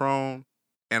injury prone,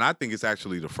 and I think it's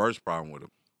actually the first problem with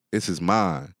him, it's his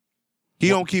mind. He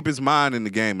don't keep his mind in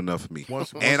the game enough for me.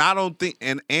 And I don't think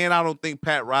I don't think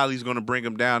Pat Riley's gonna bring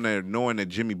him down there knowing that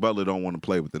Jimmy Butler don't want to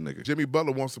play with the nigga. Jimmy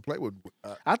Butler wants to play with.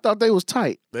 I thought they was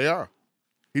tight. They are.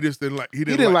 He just didn't like. He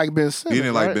didn't like Ben Simmons. He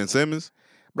didn't like right? Ben Simmons?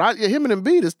 But him and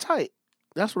Embiid is tight.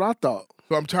 That's what I thought.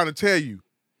 So I'm trying to tell you,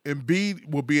 Embiid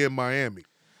will be in Miami.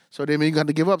 So then you got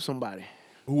to give up somebody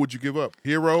Who would you give up?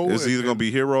 Hero. It's either gonna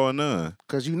be Hero or none.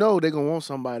 because you know they're gonna want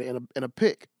somebody in a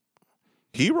pick.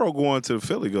 Hero going to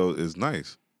Philly is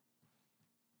nice.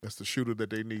 That's the shooter that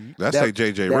they need. That's That- like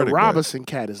JJ That Redick. Robinson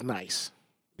cat is nice.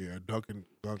 Yeah, Duncan.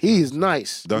 He's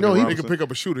nice. Duncan you know, They Robinson. can pick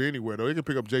up a shooter anywhere though. They can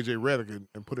pick up JJ Redick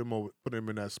and put him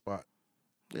in that spot.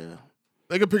 yeah.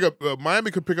 They can pick up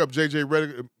Miami could pick up JJ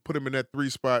Redick and put him in that 3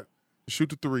 spot, shoot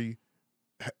the 3,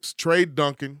 trade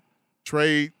Duncan,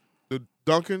 trade the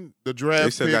draft They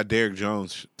still pick. got Derrick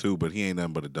Jones too, but he ain't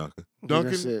nothing but a dunker. That's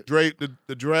Duncan, it. trade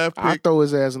the draft I pick. throw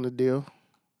his ass in the deal.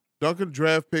 Duncan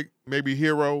draft pick, maybe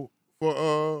Hero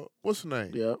for what's the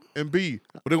name? Yep. Embiid.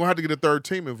 But they're gonna have to get a third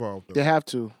team involved though. They have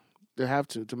to. They have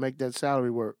to make that salary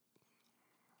work.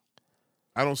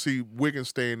 I don't see Wiggins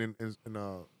staying in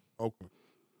Oakland.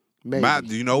 Maybe.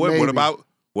 You know what? Maybe.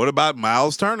 What about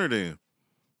Miles Turner then?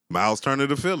 Miles Turner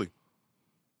to Philly.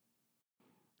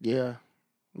 Yeah.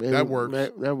 Maybe. That works.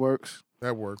 That works.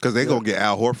 That works. Because they gonna get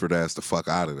Al Horford ass the fuck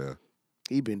out of there.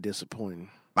 He been disappointing.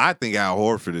 I think Al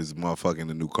Horford is motherfucking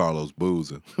the new Carlos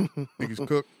Boozer. Think he's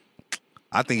cooked.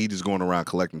 I think he just going around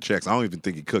collecting checks. I don't even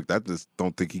think he cooked. I just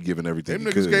don't think he giving everything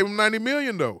Them he niggas could. gave him $90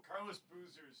 million though. Carlos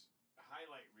Boozer's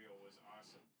highlight reel was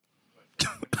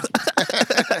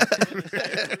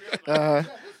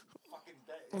awesome.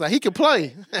 Like he can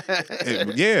play.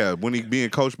 Yeah, when he being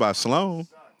coached by Sloan.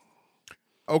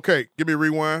 Okay, give me a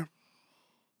rewind.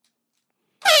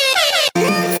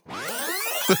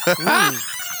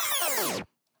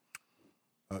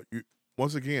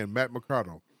 Once again, Matt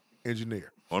Mercado,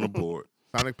 engineer, On the board.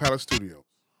 Sonic Palace Studios.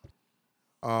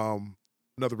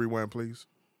 Another rewind, please.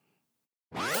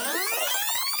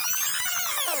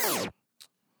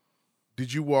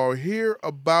 Did you all hear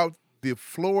about the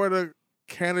Florida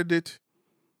candidate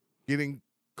getting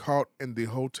caught in the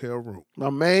hotel room? My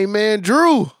main man,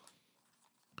 Drew.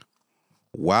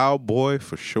 Wild boy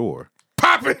for sure.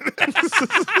 Pop it!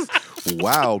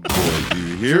 Wild boy, do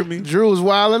you hear me? Drew's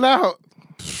wilding out.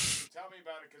 Tell me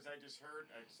about it because I just heard,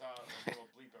 I saw a little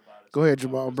bleep about it. Go ahead,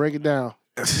 Jamal. Break it down.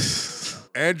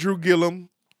 Andrew Gillum,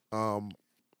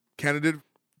 candidate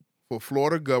for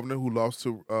Florida governor who lost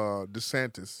to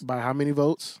DeSantis. By how many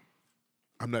votes?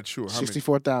 I'm not sure. How many?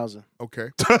 64,000. Okay.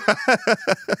 So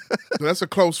that's a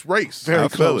close race. Very I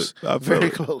feel close. it. I feel Very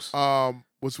it. close.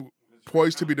 Was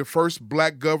poised to be the first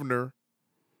black governor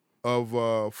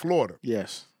of Florida.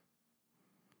 Yes.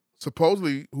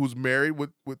 Supposedly, who's married with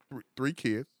three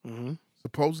kids. Mm-hmm.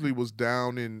 Supposedly was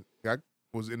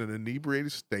was in an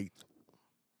inebriated state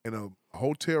in a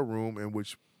hotel room in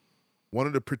which one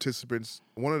of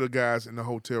the guys in the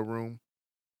hotel room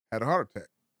had a heart attack.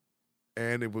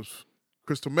 And it was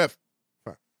crystal meth.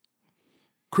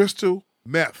 Crystal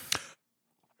meth.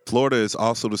 Florida is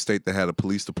also the state that had a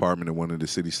police department in one of the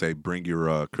cities say, bring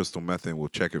your crystal meth in, we'll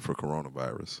check it for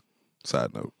coronavirus.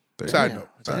 Side note. There you Side go. note.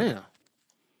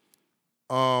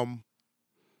 Damn.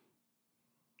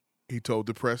 He told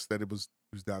the press that he was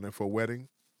down there for a wedding.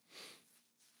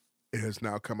 It has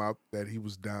now come out that he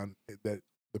was down, that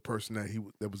the person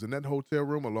that was in that hotel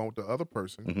room along with the other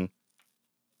person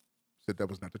said that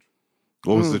was not the truth.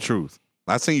 What was the truth?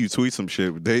 I seen you tweet some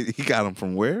shit. He got him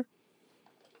from where?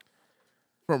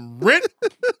 From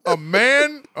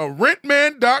rentman.com.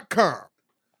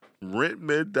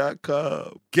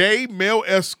 Rentman.com. Gay male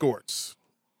escorts.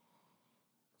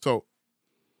 So,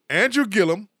 Andrew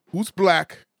Gillum, who's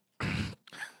black,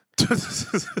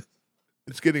 is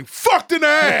getting fucked in the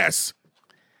ass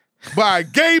by a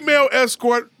gay male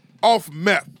escort off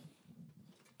meth.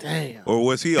 Damn. Or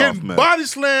was he off Getting meth? body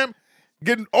slammed,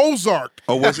 getting Ozarked.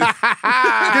 Or was he?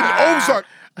 Getting Ozark.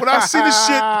 When I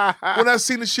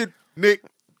seen the shit, Nick,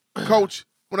 Coach,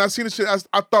 when I seen the shit,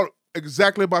 I thought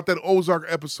exactly about that Ozark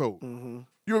episode. Mm-hmm.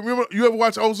 You remember? You ever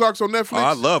watch Ozarks on Netflix? Oh,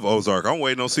 I love Ozark. I'm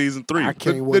waiting on season 3. I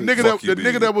can't the wait.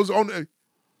 nigga that was on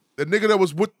the nigga that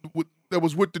was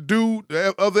with the dude,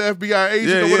 the other FBI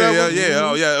agent or whatever. Yeah.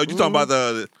 Oh, yeah. You talking about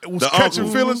the It was the catching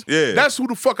uncle? feelings. Yeah. That's who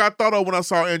the fuck I thought of when I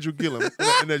saw Andrew Gillum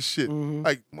in that shit.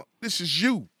 Like, this is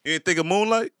you. You didn't think of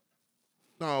Moonlight?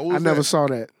 No, what I was never that? saw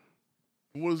that.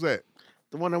 What is that?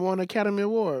 The one that won the Academy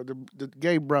Award, the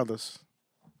gay brothers.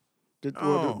 The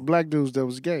Oh. black dudes that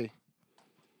was gay.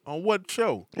 On what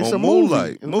show? It's on a movie.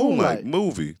 Moonlight. It's Moonlight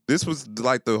movie. This was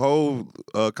like the whole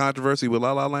controversy with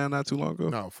La La Land not too long ago.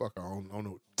 No, fuck, I don't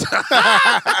know.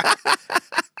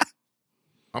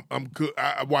 I'm good.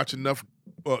 I watch enough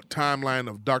timeline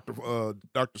of Dr.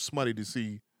 Smutty to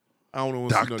see. I don't know.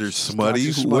 Dr. Smutty? Dr.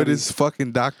 What Smutty. is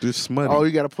fucking Dr. Smutty? Oh,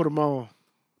 you got to put them on.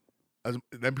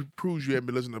 That proves you haven't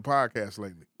been listening to podcasts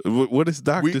lately. What is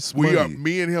Dr. Smutty?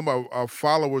 Me and him are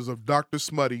followers of Dr.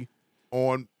 Smutty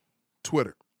on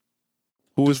Twitter.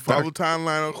 Who is Follow the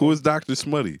timeline. Who is Dr.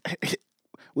 Smutty?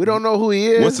 We don't know who he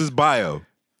is. What's his bio?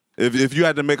 If you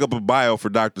had to make up a bio for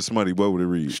Dr. Smutty, what would it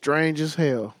read? Strange as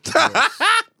hell.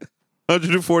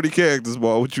 140 characters,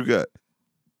 boy. What you got?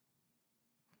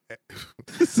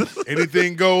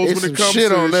 Anything goes It's when it some comes shit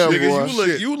to on this there, shit. boy.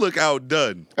 You look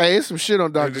outdone. Hey, it's some shit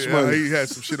on Dr. Smutty. He had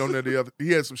some shit on there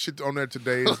He had some shit on there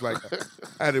today. It's like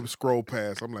I had to scroll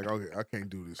past. I'm like, okay, I can't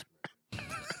do this.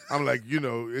 I'm like,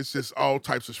 it's just all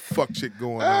types of fuck shit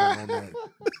going on that.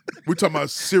 We're talking about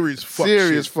serious fuck shit.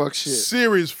 Serious fuck shit.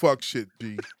 Serious fuck shit,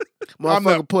 G.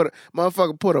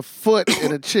 Motherfucker put a foot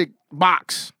in a chick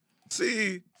box.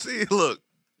 See, look.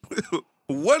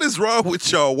 What is wrong with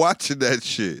y'all watching that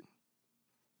shit?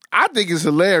 I think it's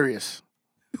hilarious.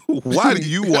 Why do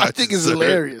you watch I think it, it's sir?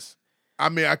 hilarious. I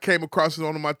mean, I came across it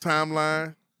on my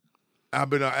timeline. I've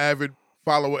been an avid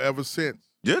follower ever since.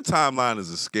 Your timeline is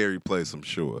a scary place, I'm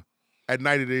sure. At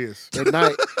night it is. At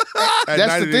night. At That's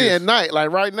night the it thing. is. At night,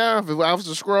 like right now, if I was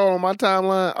to scroll on my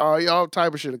timeline, all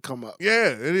type of shit would come up. Yeah,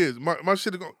 it is. My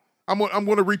shit is going. I'm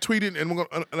going to retweet it and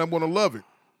I'm going to love it.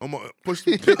 I'm going to push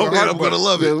the heart I'm button. gonna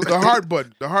love it. The heart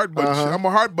button. The heart button. Uh-huh. Shit. I'm a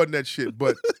heart button that shit.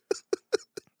 But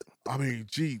I mean,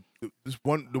 gee, the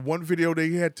one video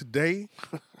they had today,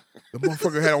 the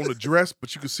motherfucker had on the dress,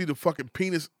 but you could see the fucking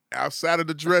penis outside of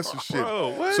the dress and shit. Bro,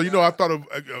 what? So I thought of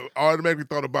automatically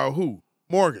thought about who?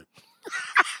 Morgan.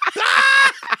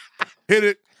 Hit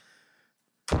it.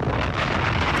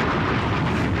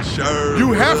 Sure.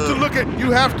 You have to look at. You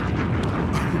have to.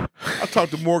 I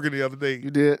talked to Morgan the other day.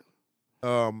 You did?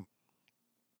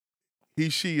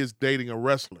 She is dating a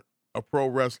wrestler, a pro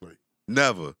wrestler.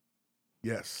 Never.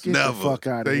 Yes. Get Never. the fuck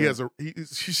out That of he here. has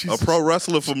A pro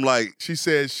wrestler from like She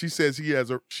says she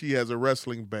has a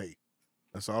wrestling bae.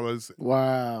 That's all it is.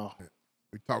 Wow.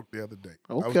 We talked the other day.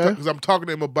 Okay. Because I'm talking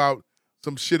to him about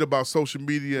some shit about social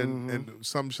media and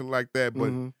some shit like that.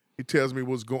 But he tells me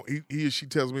what's going. He or she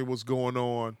tells me what's going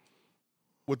on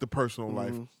with the personal life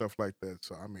and stuff like that.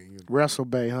 So I mean, Wrestle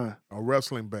Bay, huh? A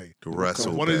Wrestling Bay.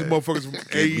 Wrestle One of these motherfuckers from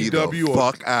Get me the AEW or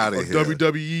fuck out of here.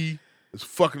 WWE is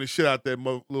fucking the shit out that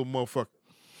little motherfucker.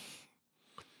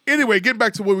 Anyway, getting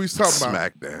back to what we was talking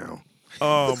about. SmackDown.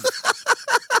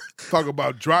 Talk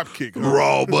about Dropkick. Huh?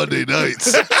 Raw Monday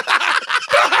nights.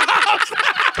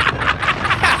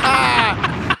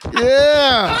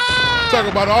 Yeah. Talk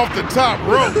about off the top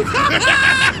rope.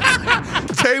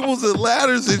 Tables and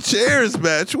ladders and chairs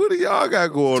match. What do y'all got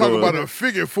going Talk on? about a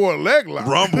figure 4 leg lock.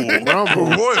 Rumble.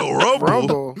 Royal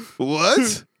Rumble.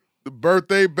 What? The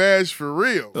birthday bash for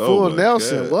real. Full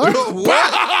Nelson. God.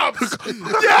 What?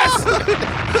 Yes!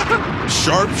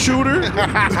 Sharpshooter?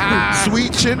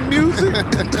 Sweet chin music?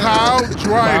 Kyle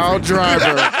Kyle Driver.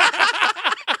 Driver.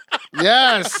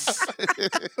 Yes.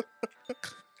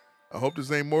 I hope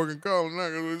this ain't Morgan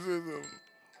Collins.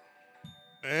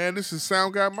 And this is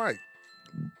Sound Guy Mike.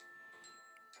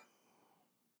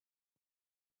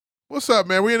 What's up,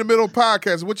 man? We in the middle of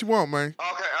podcast. What you want, man? Okay,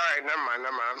 all right, never mind.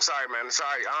 I'm sorry, man.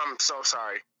 Sorry, I'm so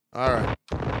sorry. All right.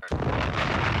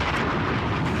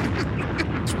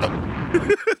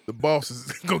 The boss is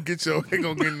gonna get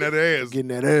in that ass. Getting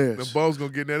that ass. The boss gonna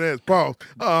get in that ass. Pause.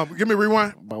 Give me a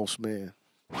rewind. Boss man.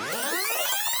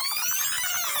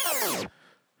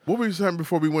 What were you saying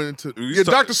before we went into? We Yeah,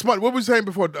 start- Dr. Smut. What were you saying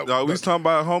before? No, we was talking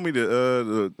about homie,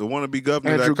 the wannabe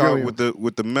governor Andrew that caught Gilliam.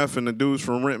 with the meth and the dudes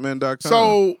from rentman.com.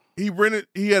 So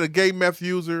he had a gay meth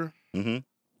user. he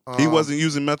wasn't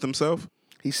using meth himself.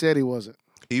 He said he wasn't.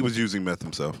 He was using meth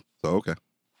himself. So okay.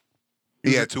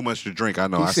 He had too much to drink. I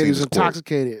know. He I said seen he was his quote.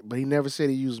 intoxicated, but he never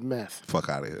said he used meth. Fuck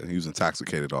out of here. He was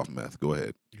intoxicated off meth. Go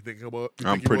ahead. You think about?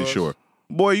 I'm pretty sure.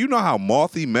 Boy, you know how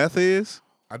mothy meth is?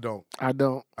 I don't. I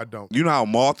don't. You know how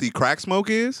mothy crack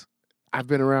smoke is? I've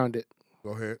been around it.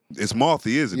 Go ahead. It's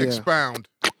mothy, isn't it? Yeah. Expound.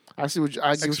 I see what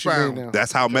I get what you Expound. mean now.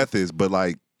 That's how meth is, but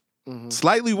like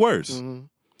slightly worse.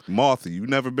 Mothy. You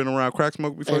never been around crack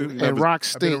smoke before? You And never- rock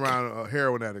I've been stink. around a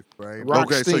heroin addict, right? Rock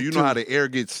Okay, so stink, you know too. how the air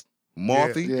gets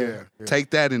mothy? Yeah. Take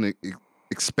that and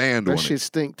expand That on shit it.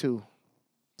 stink too.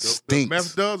 Stinks.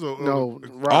 Meth does or No,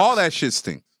 All that shit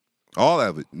stinks. All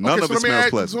of it. None Okay, of so it let me smells ask,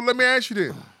 pleasant. So let me ask you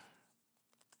then.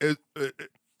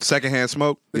 Secondhand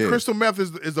smoke? The Yeah. crystal meth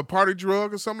is a party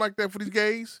drug or something like that for these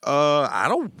gays?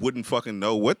 I wouldn't fucking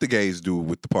know what the gays do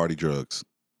with the party drugs.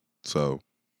 So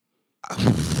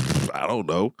I don't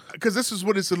know. Because this is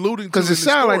what it's alluding to. because it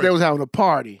sounded like they was having a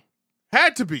party.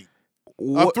 Had to be. A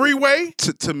What- 3-way?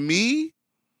 to me,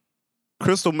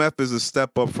 crystal meth is a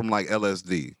step up from like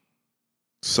LSD.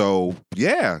 So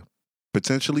yeah,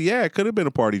 potentially, yeah, it could have been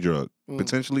a party drug.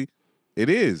 Potentially, it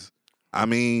is. I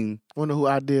mean, Wonder who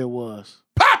idea was.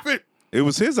 Pop it! it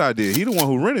was his idea. He the one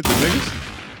who rented the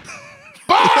niggas.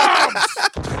 Bombs!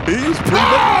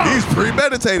 He's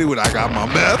premeditated with, I got my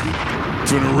meth,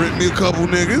 finna rent me a couple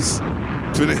niggas,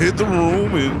 finna hit the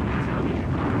room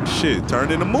and shit,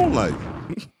 turned into moonlight.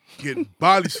 Getting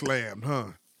body slammed, huh?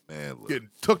 Man, look. Getting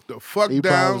took the fuck He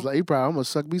probably down. was like, I'm gonna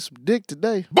suck me some dick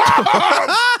today.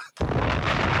 Bombs!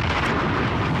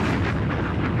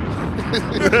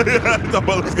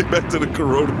 Let's get back to the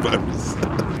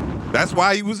coronavirus. That's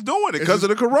why he was doing it, because of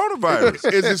the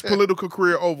coronavirus. Is his political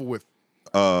career over with?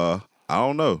 I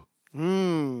don't know.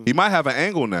 He might have an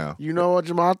angle now. You know what,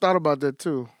 Jamal? I thought about that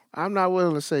too. I'm not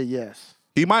willing to say yes.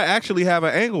 He might actually have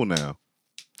an angle now.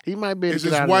 He might be able Is to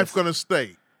get his out wife of going to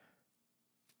stay?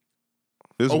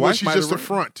 His Or wife was she might just have a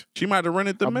front? She might have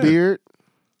rented the a men. beard.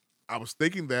 I was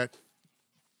thinking that.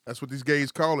 That's what these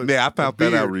gays call it. Yeah, I a found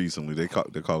that out beard. recently. They call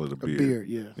it a A beard. beard,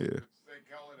 yeah. Yeah. They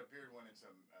call it a beard when it's a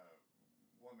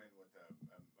woman with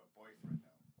a boyfriend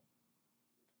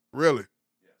now. Really?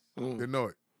 Mm. Didn't know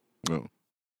it. No.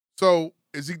 So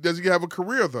does he have a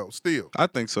career though? Still, I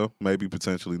think so. Maybe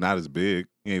potentially not as big.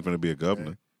 He ain't gonna be a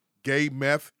governor. gay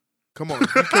meth. Come on, you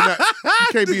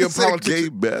can't be in Said politics. gay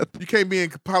meth. You can't be in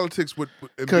politics with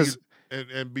Because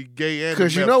and be gay and you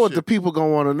meth know what shit. the people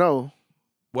gonna want to know.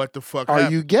 What the fuck? Are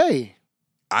happened? you gay?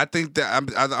 I think that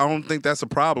I don't think that's a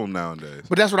problem nowadays.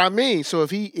 But that's what I mean. So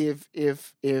if he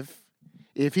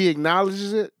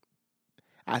acknowledges it,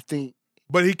 I think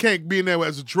But he can't be in there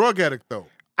as a drug addict though.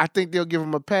 they'll give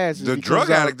him a pass. If The he drug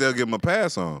comes out, addict, they'll give him a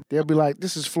pass on. they'll be like,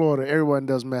 "This is Florida. Everyone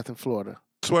does meth in Florida."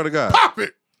 Swear to God. Pop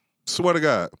it. Swear to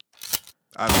God.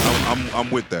 I'm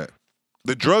with that.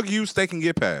 The drug use they can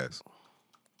get past.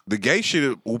 The gay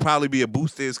shit will probably be a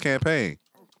boost to his campaign.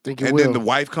 Think it And will. then the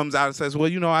wife comes out and says, "Well,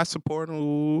 you know, I support him,"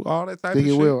 ooh, all that type I think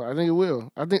of it shit. will. I think it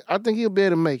will. I think he'll be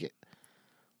able to make it.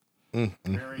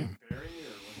 Burying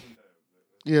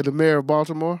Yeah, the mayor of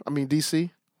Baltimore. I mean,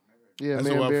 D.C. Yeah, That's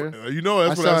Mayor what Bear. you know,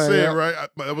 that's I what I saw said, that, right?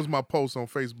 That was my post on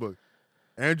Facebook.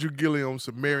 Andrew Gilliam,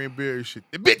 some Marion Barry shit.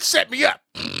 The bitch set me up.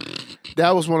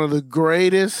 That was one of the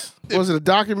greatest. Was it a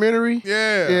documentary?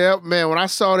 Yeah. Yeah, man. When I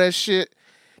saw that shit,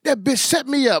 that bitch set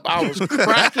me up. I was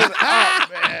cracking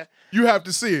up, man. You have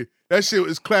to see it. That shit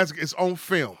is classic. It's on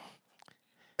film.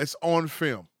 It's on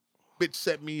film. Bitch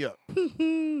set me up.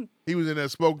 He was in there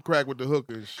smoking crack with the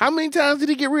hooker and shit. How many times did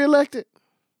he get reelected?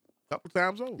 Couple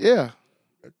times over. Yeah.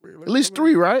 At least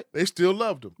 3, right? They still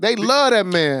loved him. They love that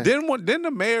man. Didn't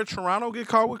the mayor of Toronto get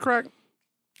caught with crack?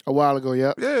 A while ago,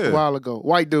 yep. Yeah. A while ago.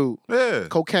 White dude. Yeah.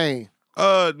 Cocaine.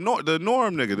 The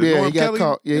Norm nigga. The Yeah, Norm he got Kelly.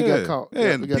 caught. Yeah, he got caught. Yeah, Yeah,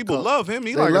 and he got people caught. love him.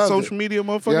 He They like a loved social it. media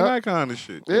motherfucking Yep. icon and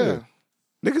shit. Yeah.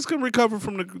 Niggas can recover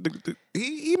from the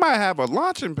he might have a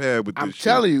launching pad with this I'm shit.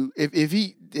 telling you, if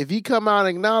he come out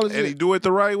and acknowledge And he it, do it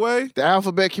the right way, the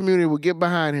alphabet community will get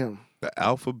behind him. the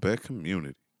alphabet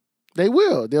community. They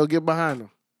will. They'll get behind him.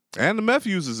 And the meth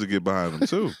users will get behind him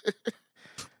too.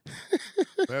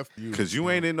 Nephew. Cause you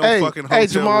ain't in no hey, fucking hotel hey,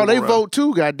 Jamal, room they around. vote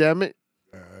too, goddammit.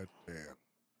 God damn.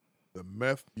 The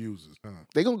meth users, huh?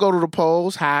 They gonna go to the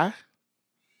polls high.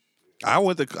 I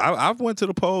went to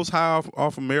the polls high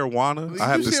off of marijuana. I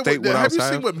have to state what I Have was you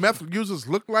seen what meth users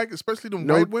look like, especially them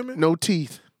No, white women? no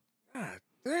teeth. God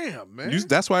damn, man.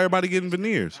 That's why everybody getting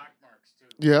veneers.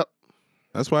 Yep.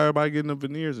 That's why everybody getting the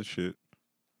veneers and shit.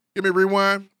 Give me a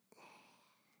rewind.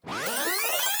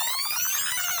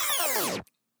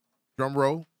 Drum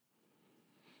roll.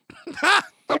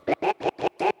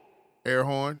 Air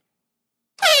horn.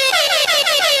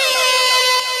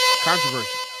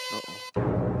 Controversy.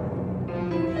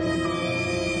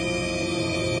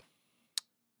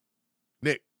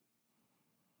 Nick.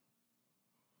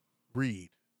 Reed.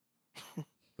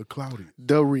 The Cloudy.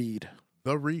 The Reed.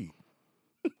 The Reed.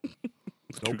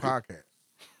 No podcast.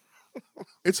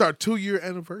 It's our 2-year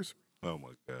anniversary. Oh my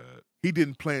God. He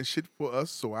didn't plan shit for us,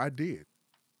 so I did.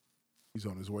 He's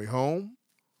on his way home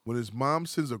when his mom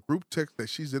sends a group text that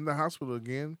she's in the hospital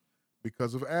again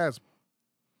because of asthma.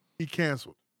 He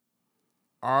canceled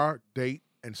our date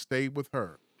and stayed with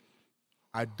her.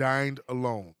 I dined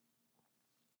alone.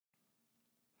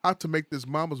 How to make this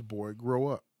mama's boy grow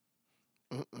up.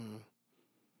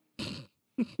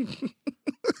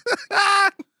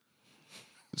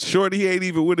 Shorty ain't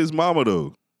even with his mama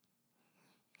though.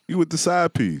 You with the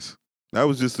side piece. That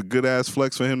was just a good ass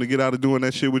flex for him to get out of doing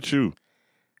that shit with you.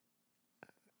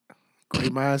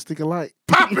 Great minds think alike.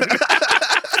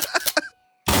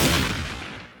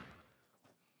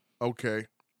 Okay.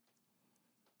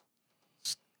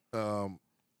 Another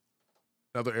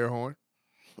air horn.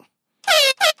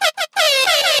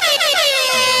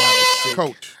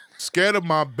 Coach, scared of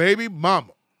my baby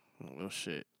mama. Oh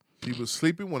shit. She was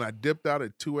sleeping when I dipped out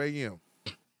at 2 a.m.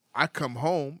 I come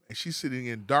home and she's sitting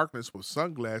in darkness with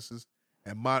sunglasses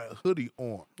and my hoodie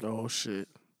on. Oh shit.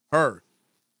 Her.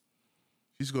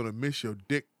 She's gonna miss your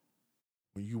dick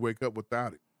when you wake up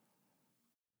without it.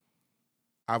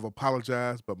 I've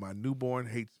apologized, but my newborn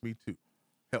hates me too.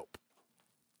 Help.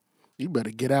 You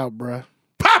better get out, bruh.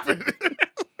 Pop it!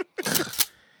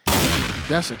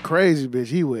 That's a crazy bitch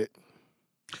he with.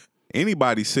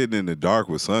 Anybody sitting in the dark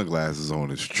with sunglasses on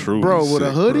is truly Bro, with a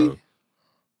sick, hoodie?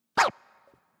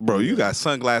 Bro, you got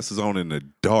sunglasses on in the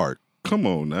dark. Come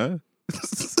on, now.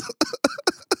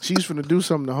 She's finna do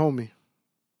something to homie.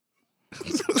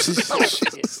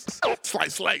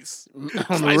 Slice.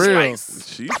 On the real.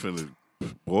 She's finna,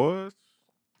 boy.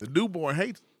 The newborn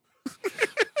hates it.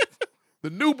 The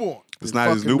newborn. It's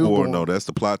not his fucking newborn, newborn. though. That's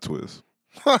the plot twist.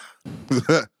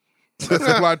 That's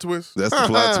the plot twist. That's the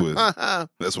plot twist.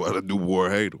 That's why the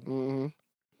newborn hate him. Mm-hmm.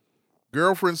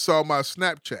 Girlfriend saw my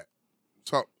Snapchat.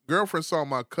 Girlfriend saw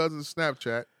my cousin's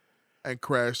Snapchat and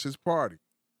crashed his party.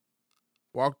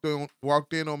 Walked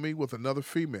in on me with another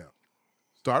female.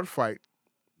 Start fight.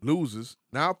 Loses.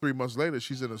 Now 3 months later,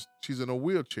 she's in a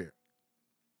wheelchair.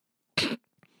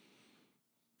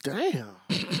 Damn.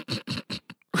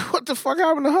 What the fuck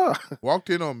happened to her? Walked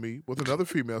in on me with another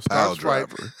female. Pile Starts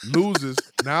fight. driver. Loses.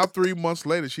 Now 3 months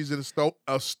later, she's in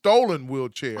a stolen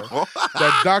wheelchair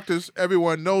that doctors,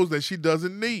 everyone knows that she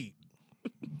doesn't need.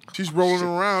 She's rolling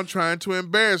around trying to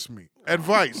embarrass me.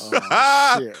 Advice.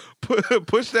 Shit.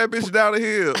 Push that bitch down the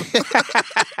hill.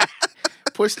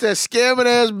 Push that scamming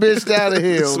ass bitch down the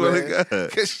hill, Swear man. to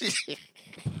God. 'Cause she-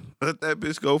 Let that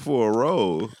bitch go for a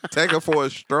roll. Take her for a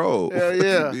stroll. Hell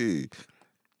yeah. What you mean?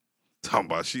 Talking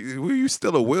about where you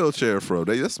still a wheelchair from?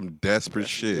 That's some desperate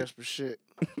shit. Desperate shit.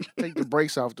 Take the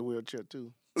brakes off the wheelchair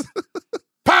too.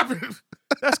 Pop it.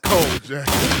 That's cold, Jack.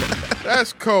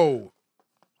 That's cold.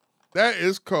 That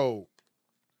is cold.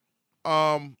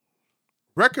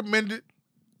 Reconnected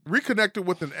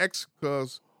with an ex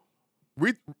because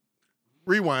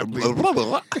rewind, please. Blah, blah,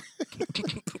 blah.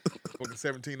 When the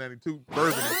 1792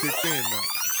 version kicked in now.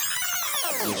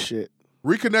 Good shit.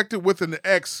 Reconnected with an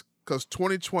ex because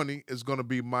 2020 is going to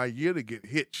be my year to get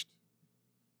hitched.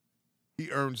 He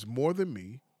earns more than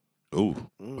me, Ooh.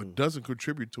 but doesn't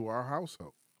contribute to our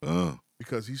household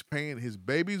because he's paying his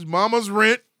baby's mama's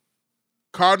rent,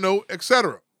 car note,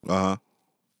 etc. Uh-huh.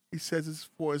 He says it's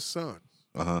for his sons.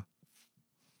 Uh-huh.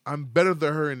 I'm better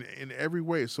than her in every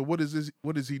way. So what is this?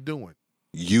 What is he doing?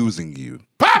 Using you.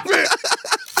 Pop it!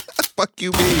 Fuck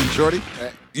you mean, shorty?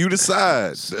 You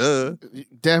decide.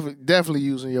 Definitely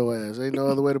using your ass. Ain't no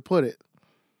other way to put it.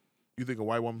 You think a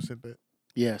white woman sent that?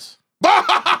 Yes.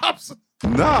 Bobs!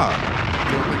 Nah.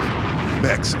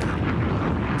 Mexican.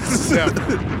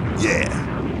 Yeah.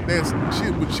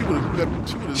 She would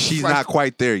have. She's not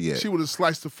quite there yet. She would have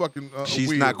sliced the fucking. She's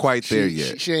wheels. not quite there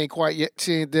yet. She ain't quite yet.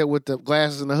 She ain't there with the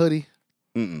glasses and the hoodie.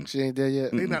 Mm-mm. She ain't there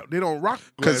yet. They don't rock.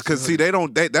 Because see,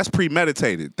 that's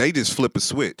premeditated. They just flip a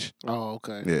switch. Oh,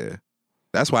 okay. Yeah.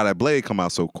 That's why that blade come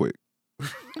out so quick.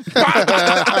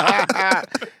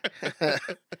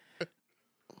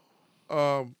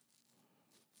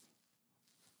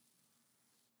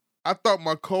 I thought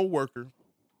my coworker,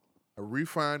 a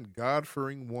refined,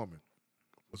 God-fearing woman,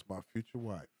 was my future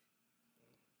wife.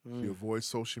 She avoids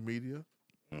social media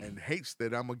and hates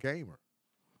that I'm a gamer.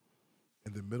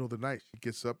 In the middle of the night, she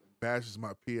gets up and bashes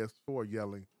my PS4,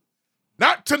 yelling,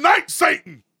 "Not tonight,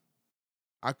 Satan!"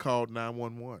 I called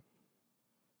 911.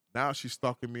 Now she's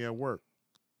stalking me at work.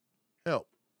 Help.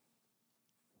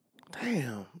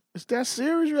 Damn. Is that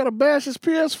serious? You gotta bash his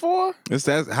PS4? It's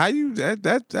that's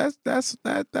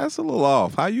a little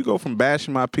off. How you go from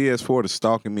bashing my PS4 to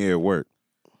stalking me at work?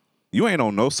 You ain't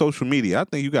on no social media. I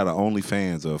think you got an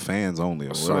OnlyFans or fans only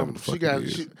or whatever the fuck it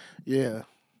is. Yeah.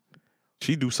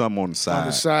 She do something on the side. On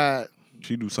the side.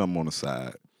 She do something on the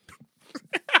side.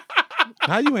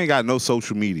 How you ain't got no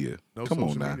social media? No Come on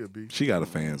social now. media, B. She got a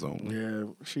fans only. Yeah,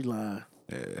 she lying.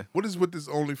 Yeah. What is with this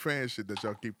OnlyFans shit that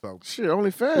y'all keep talking? Shit,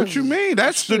 OnlyFans. What you mean?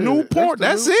 That's the Shit, new porn.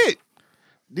 That's it.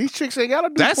 These chicks ain't gotta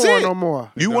do That's porn it. no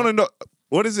more. You want to know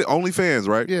what is it? OnlyFans,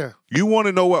 right? Yeah. You want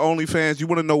to know what OnlyFans? You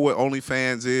want to know what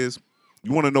OnlyFans is?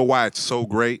 You want to know why it's so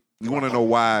great? You want to know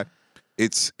why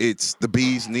it's the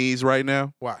bee's knees right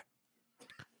now? Why?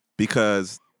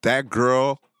 Because that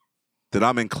girl that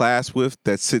I'm in class with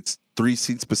that sits 3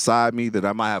 seats beside me that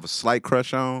I might have a slight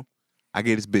crush on, I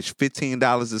gave this bitch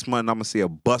 $15 this month and I'm going to see her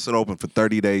bust it open for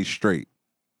 30 days straight.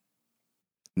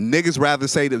 Niggas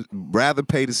rather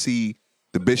pay to see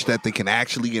the bitch that they can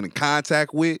actually get in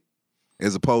contact with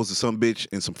as opposed to some bitch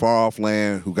in some far off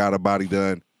land who got her body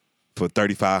done for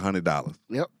 $3,500.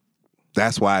 Yep.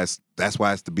 That's why it's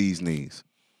the bee's knees.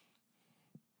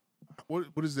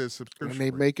 What is that subscription? And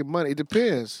they rate? making money. It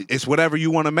depends. It's whatever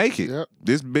you want to make it. Yep.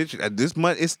 This bitch, this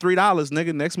month it's $3,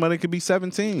 nigga. Next month it could be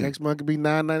 $17. Next month could be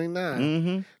 $9.99.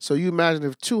 Mm-hmm. So you imagine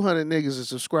if 200 niggas are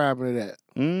subscribing to that.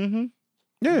 Mm-hmm.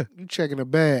 Yeah. You checking a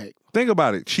bag. Think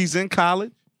about it. She's in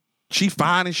college. She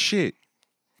fine as shit.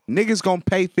 Niggas gonna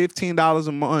pay $15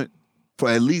 a month for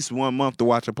at least 1 month to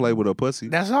watch her play with her pussy.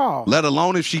 That's all. Let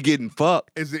alone if she getting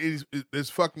fucked. Is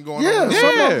fucking going Yeah, on?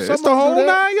 it's the whole 9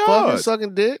 Fucking, yards.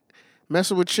 sucking dick,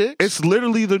 messing with chicks. It's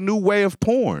literally the new way of the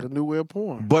porn, new way of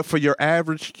porn. but for your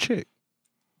average chick.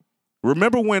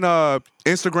 Remember when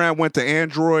Instagram went to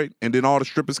Android and then all the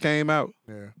strippers came out?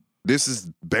 Yeah. This is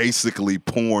basically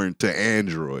porn to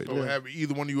Android. So have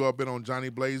either one of you all been on Johnny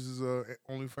Blaze's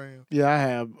OnlyFans? Yeah, I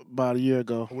have about a year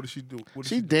ago. What does she do?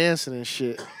 She dancing and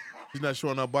shit. She's not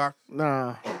showing her box.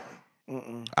 Nah.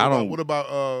 I don't. What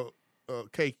about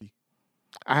Keiki?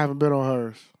 I haven't been on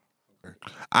hers.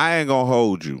 I ain't gonna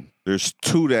hold you. There's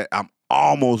 2 that I'm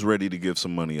almost ready to give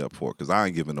some money up for because I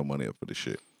ain't giving no money up for this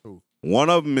shit. Who? One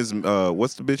of them is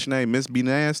what's the bitch name? Miss B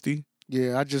Nasty.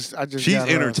 Yeah, I just. She's got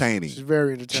her. entertaining. She's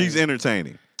very entertaining. She's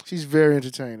entertaining. She's very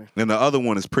entertaining. And the other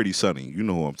one is Pretty Sunny. You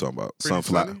know who I'm talking about. Pretty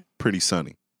Sunny? Pretty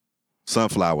Sunny.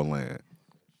 Sunflower Land.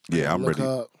 Yeah, I'm Look ready.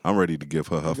 up. I'm ready to give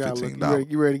her You gotta look-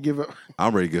 $15. You ready to give up?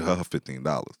 I'm ready to give her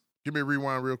 $15. Give me a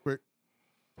rewind real quick.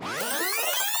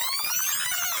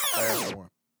 Last one.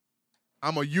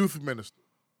 I'm a youth minister.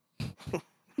 Pop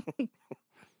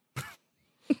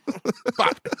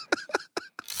it.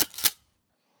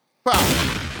 Pop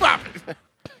it. Pop it.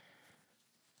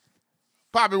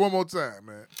 Pop it one more time,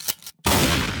 man.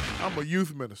 I'm a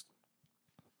youth minister.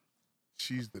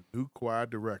 She's the new choir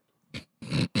director.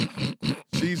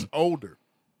 She's older,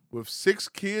 with 6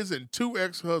 kids and 2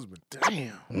 ex-husbands.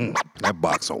 Damn. That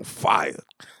box on fire.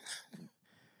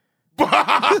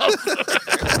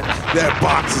 That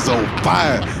box is on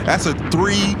fire. That's a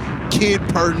 3 kid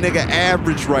per nigga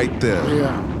average right there.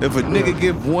 Yeah. If a nigga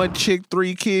give one chick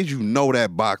 3 kids, you know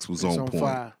that box was It's on on point.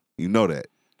 fire. You know that.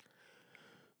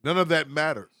 None of that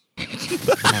matters.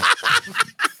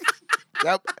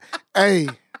 Hey,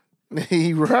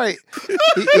 he right. He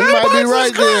might be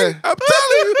right there. I'm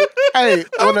telling you. Hey,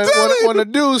 when the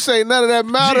dude say none of that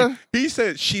matter, He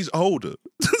said she's older.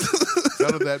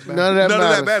 None of that matters. none of that None matters. of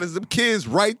that matters. Them kids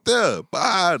right there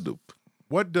behind them.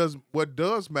 What does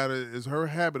matter is her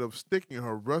habit of sticking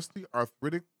her rusty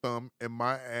arthritic thumb in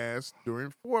my ass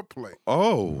during foreplay.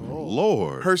 Oh,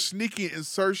 Lord. Her sneaky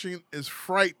insertion is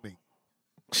frightening.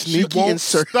 Sneaky she won't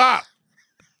insert. stop.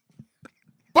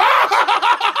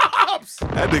 Bobs!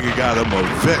 That nigga got him a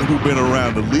vet who been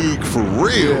around the league for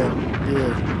real.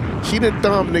 Yeah. She done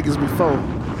thumb niggas before.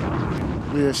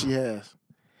 Yeah, she has.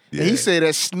 Yeah. And he said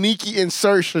that sneaky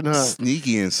insertion, huh?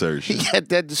 Sneaky insertion. He got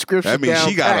that description. That means down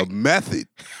she got pat. a method.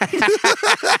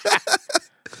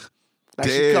 Like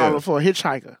she Damn. calling for a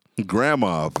hitchhiker.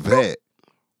 Grandma a vet.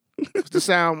 What's the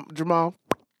sound, Jamal?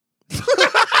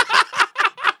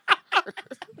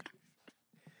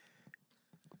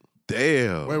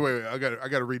 Damn. Wait. I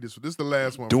gotta read this one. This is the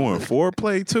last one. Doing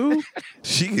foreplay too?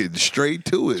 She getting straight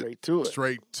to it. Straight to it.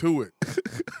 Straight to it.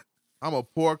 I'm a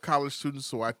poor college student,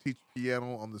 so I teach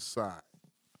piano on the side.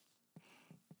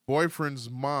 Boyfriend's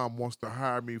mom wants to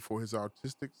hire me for his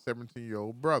autistic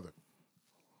 17-year-old brother.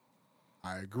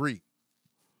 I agree.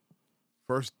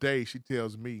 First day, she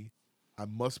tells me I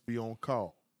must be on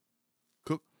call.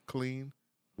 Cook, clean,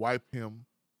 wipe him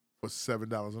for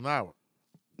 $7 an hour.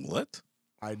 What?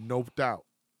 I noped out.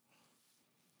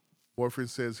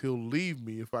 Boyfriend says he'll leave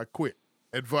me if I quit.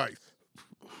 Advice.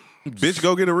 Bitch,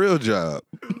 go get a real job.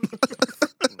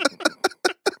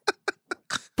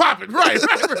 Pop it, right.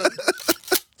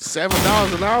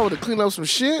 $7 an hour to clean up some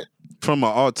shit? From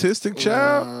an autistic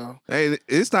child? Hey,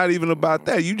 it's not even about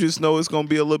that. You just know it's going to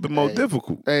be a little bit more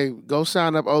difficult. Hey, go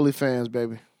sign up OnlyFans,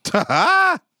 baby.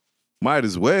 Might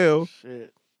as well.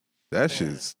 Shit. That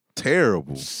shit's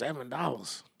terrible.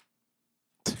 $7.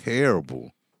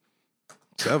 Terrible.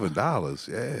 $7,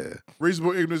 yeah.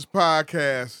 Reasonable Ignorance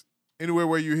Podcast. Anywhere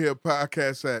where you hear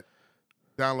podcasts at,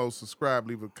 download, subscribe,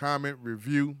 leave a comment,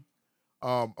 review.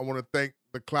 I want to thank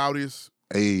the Claudius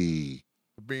Hey.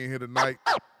 for being here tonight.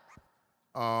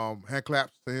 Hand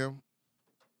claps to him.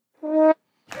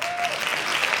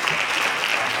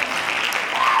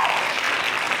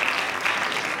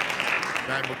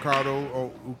 Matt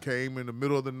Mercado, who came in the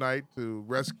middle of the night to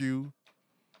rescue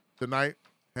tonight.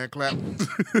 Hand clap. He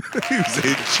was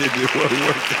hitting shit that wasn't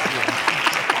working.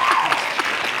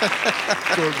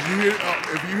 So if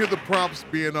you hear the prompts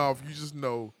being off, you just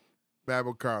know Matt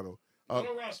Mercado. A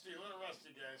little rusty,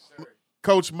 guys. Sorry.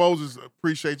 Coach Moses,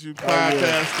 appreciate you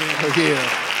podcasting. Oh, yeah.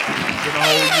 Been a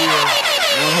whole year.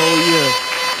 One whole year.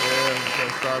 Yeah, you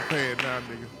gotta start paying now,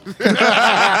 nigga.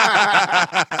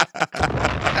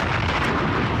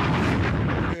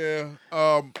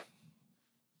 Yeah.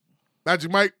 Magic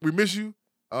Mike, we miss you.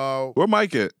 Where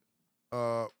Mike at?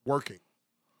 Working.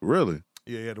 Really?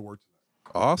 Yeah, he had to work tonight.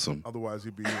 Awesome. Otherwise,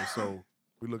 he'd be here. So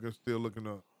we still looking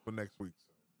for next week.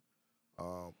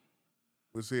 We'll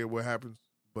see what happens.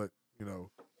 But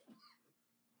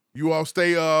you all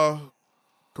stay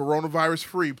coronavirus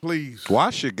free, please.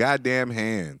 Wash your goddamn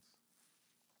hands.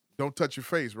 Don't touch your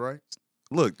face, right?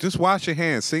 Look, just wash your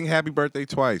hands. Sing happy birthday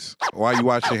twice while you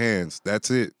wash your hands. That's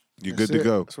it. You're good to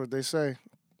go. That's what they say.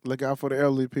 Look out for the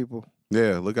elderly people.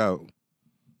 Yeah, look out.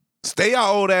 Stay your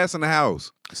old ass in the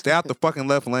house. Stay out the fucking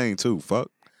left lane, too.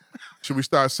 Fuck. Should we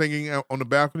start singing out on the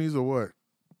balconies or what?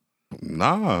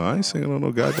 Nah, I ain't singing on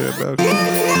no goddamn balcony.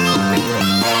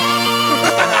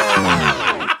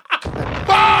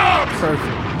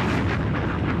 Perfect.